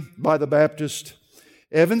 1790 by the Baptist,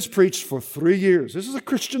 Evans preached for 3 years. This is a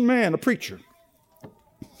Christian man, a preacher.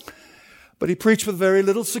 But he preached with very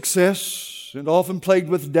little success and often plagued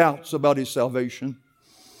with doubts about his salvation.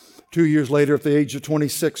 2 years later, at the age of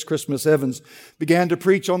 26, Christmas Evans began to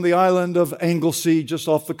preach on the island of Anglesey, just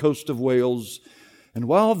off the coast of Wales. And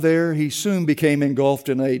while there, he soon became engulfed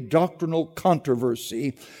in a doctrinal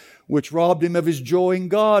controversy which robbed him of his joy in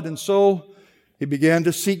God. And so he began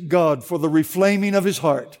to seek God for the reflaming of his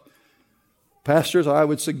heart. Pastors, I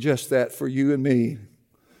would suggest that for you and me,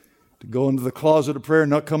 to go into the closet of prayer and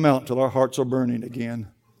not come out until our hearts are burning again.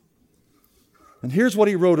 And here's what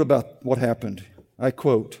he wrote about what happened. I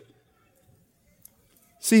quote,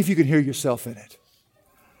 see if you can hear yourself in it.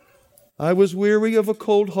 I was weary of a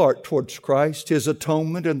cold heart towards Christ, His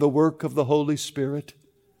atonement, and the work of the Holy Spirit.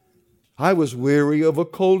 I was weary of a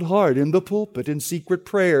cold heart in the pulpit, in secret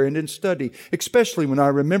prayer, and in study, especially when I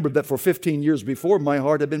remembered that for 15 years before, my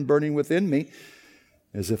heart had been burning within me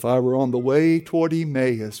as if I were on the way toward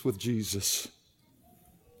Emmaus with Jesus.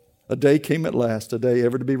 A day came at last, a day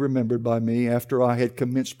ever to be remembered by me. After I had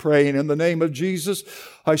commenced praying in the name of Jesus,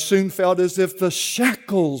 I soon felt as if the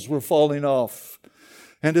shackles were falling off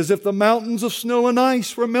and as if the mountains of snow and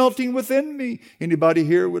ice were melting within me. Anybody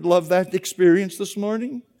here would love that experience this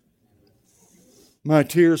morning? My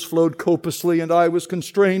tears flowed copiously, and I was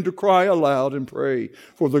constrained to cry aloud and pray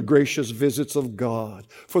for the gracious visits of God,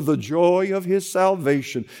 for the joy of His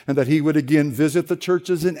salvation, and that He would again visit the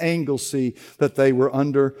churches in Anglesey, that they were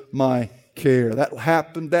under my care.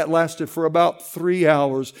 That lasted for about 3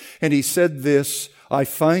 hours, and he said this, I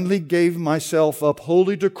finally gave myself up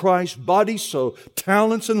wholly to Christ, body, soul,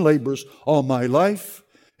 talents, and labors all my life,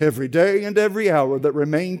 every day and every hour that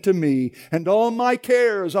remained to me, and all my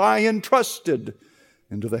cares I entrusted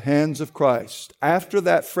into the hands of Christ. After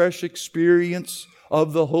that fresh experience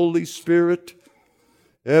of the Holy Spirit,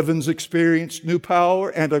 Evans experienced new power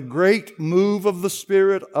and a great move of the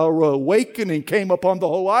Spirit. A awakening came upon the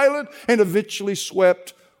whole island and eventually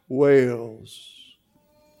swept Wales.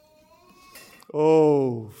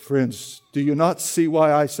 Oh, friends, do you not see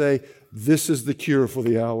why I say this is the cure for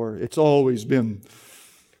the hour? It's always been.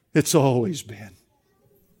 Well,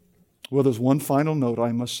 there's one final note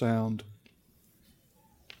I must sound.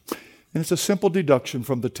 And it's a simple deduction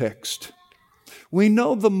from the text. We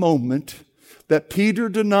know the moment that Peter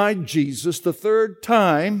denied Jesus the third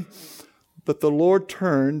time that the Lord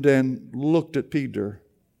turned and looked at Peter.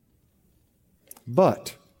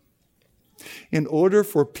 But in order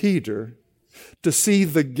for Peter to see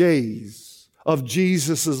the gaze of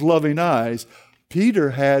Jesus' loving eyes, Peter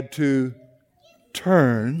had to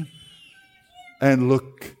turn and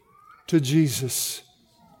look to Jesus.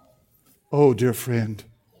 Oh, dear friend,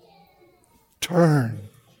 turn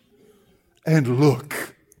and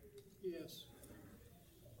look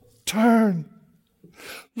Turn.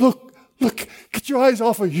 Look, get your eyes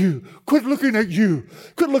off of you. Quit looking at you.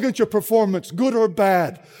 Quit looking at your performance, good or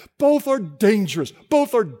bad. Both are dangerous.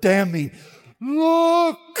 Both are damning.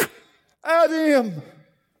 Look at Him.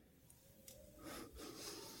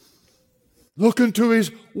 Look into His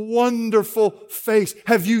wonderful face.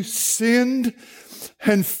 Have you sinned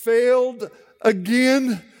and failed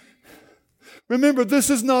again? Remember, this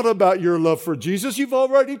is not about your love for Jesus. You've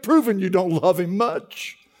already proven you don't love Him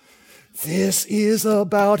much. This is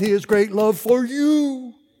about His great love for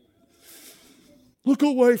you. Look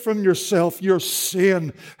away from yourself, your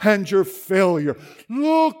sin, and your failure.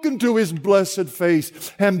 Look into His blessed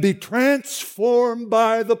face and be transformed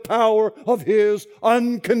by the power of His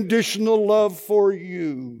unconditional love for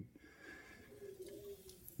you.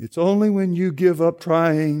 It's only when you give up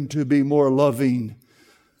trying to be more loving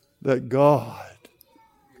that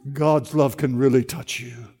God's love can really touch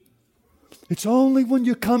you. It's only when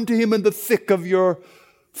you come to Him in the thick of your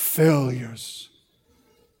failures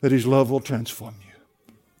that His love will transform you.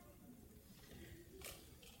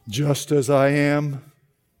 Just as I am,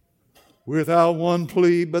 without one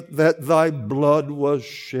plea, but that Thy blood was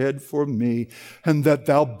shed for me, and that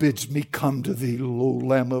Thou bidst me come to Thee, O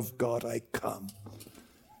Lamb of God, I come.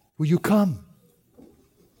 Will you come?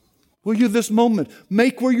 Will you this moment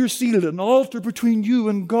make where you're seated an altar between you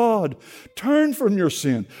and God? Turn from your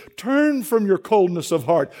sin. Turn from your coldness of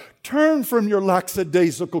heart. Turn from your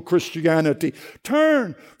lackadaisical Christianity.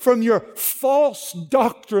 Turn from your false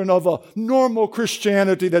doctrine of a normal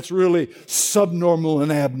Christianity that's really subnormal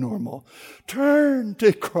and abnormal. Turn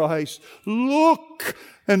to Christ. Look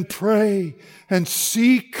and pray and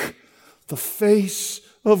seek the face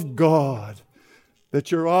of God, that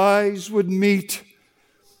your eyes would meet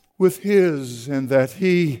with His, and that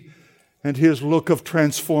He and His look of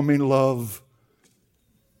transforming love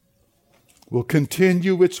will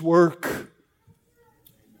continue its work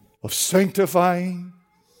of sanctifying,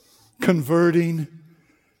 converting,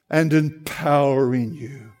 and empowering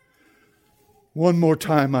you. One more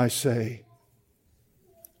time I say,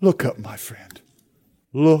 look up, my friend.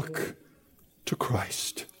 Look to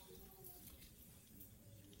Christ.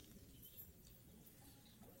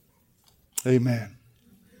 Amen.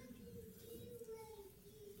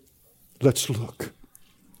 Let's look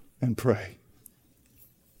and pray.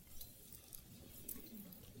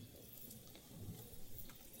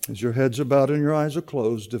 As your heads are bowed and your eyes are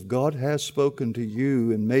closed, if God has spoken to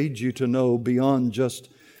you and made you to know beyond just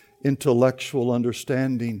intellectual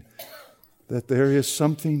understanding that there is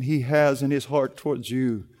something He has in His heart towards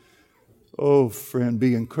you, oh friend,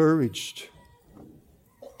 be encouraged.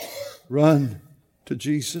 Run to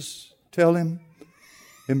Jesus. Tell Him,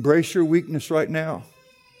 embrace your weakness right now.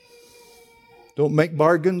 Don't make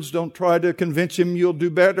bargains. Don't try to convince Him you'll do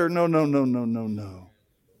better. No.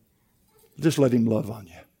 Just let Him love on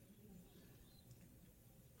you.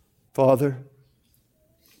 Father,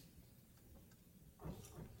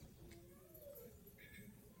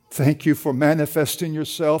 thank You for manifesting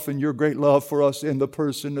Yourself and Your great love for us in the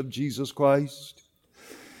person of Jesus Christ.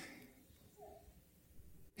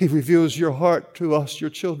 He reveals Your heart to us, Your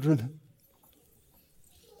children.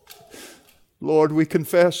 Lord, we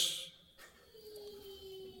confess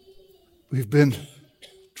we've been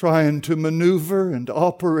trying to maneuver and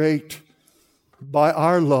operate by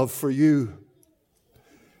our love for You.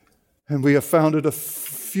 And we have found it a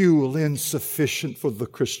fuel insufficient for the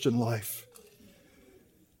Christian life.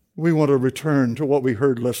 We want to return to what we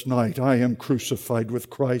heard last night. I am crucified with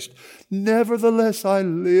Christ. Nevertheless I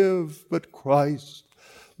live, but Christ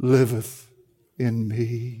liveth in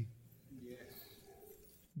me.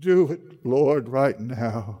 Do it, Lord, right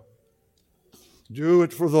now. Do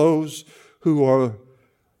it for those who are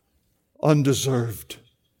undeserved.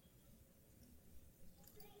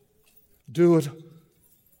 Do it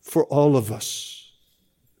for all of us.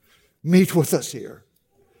 Meet with us here.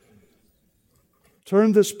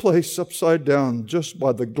 Turn this place upside down just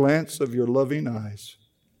by the glance of Your loving eyes.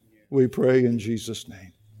 We pray in Jesus'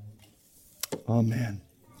 name. Amen.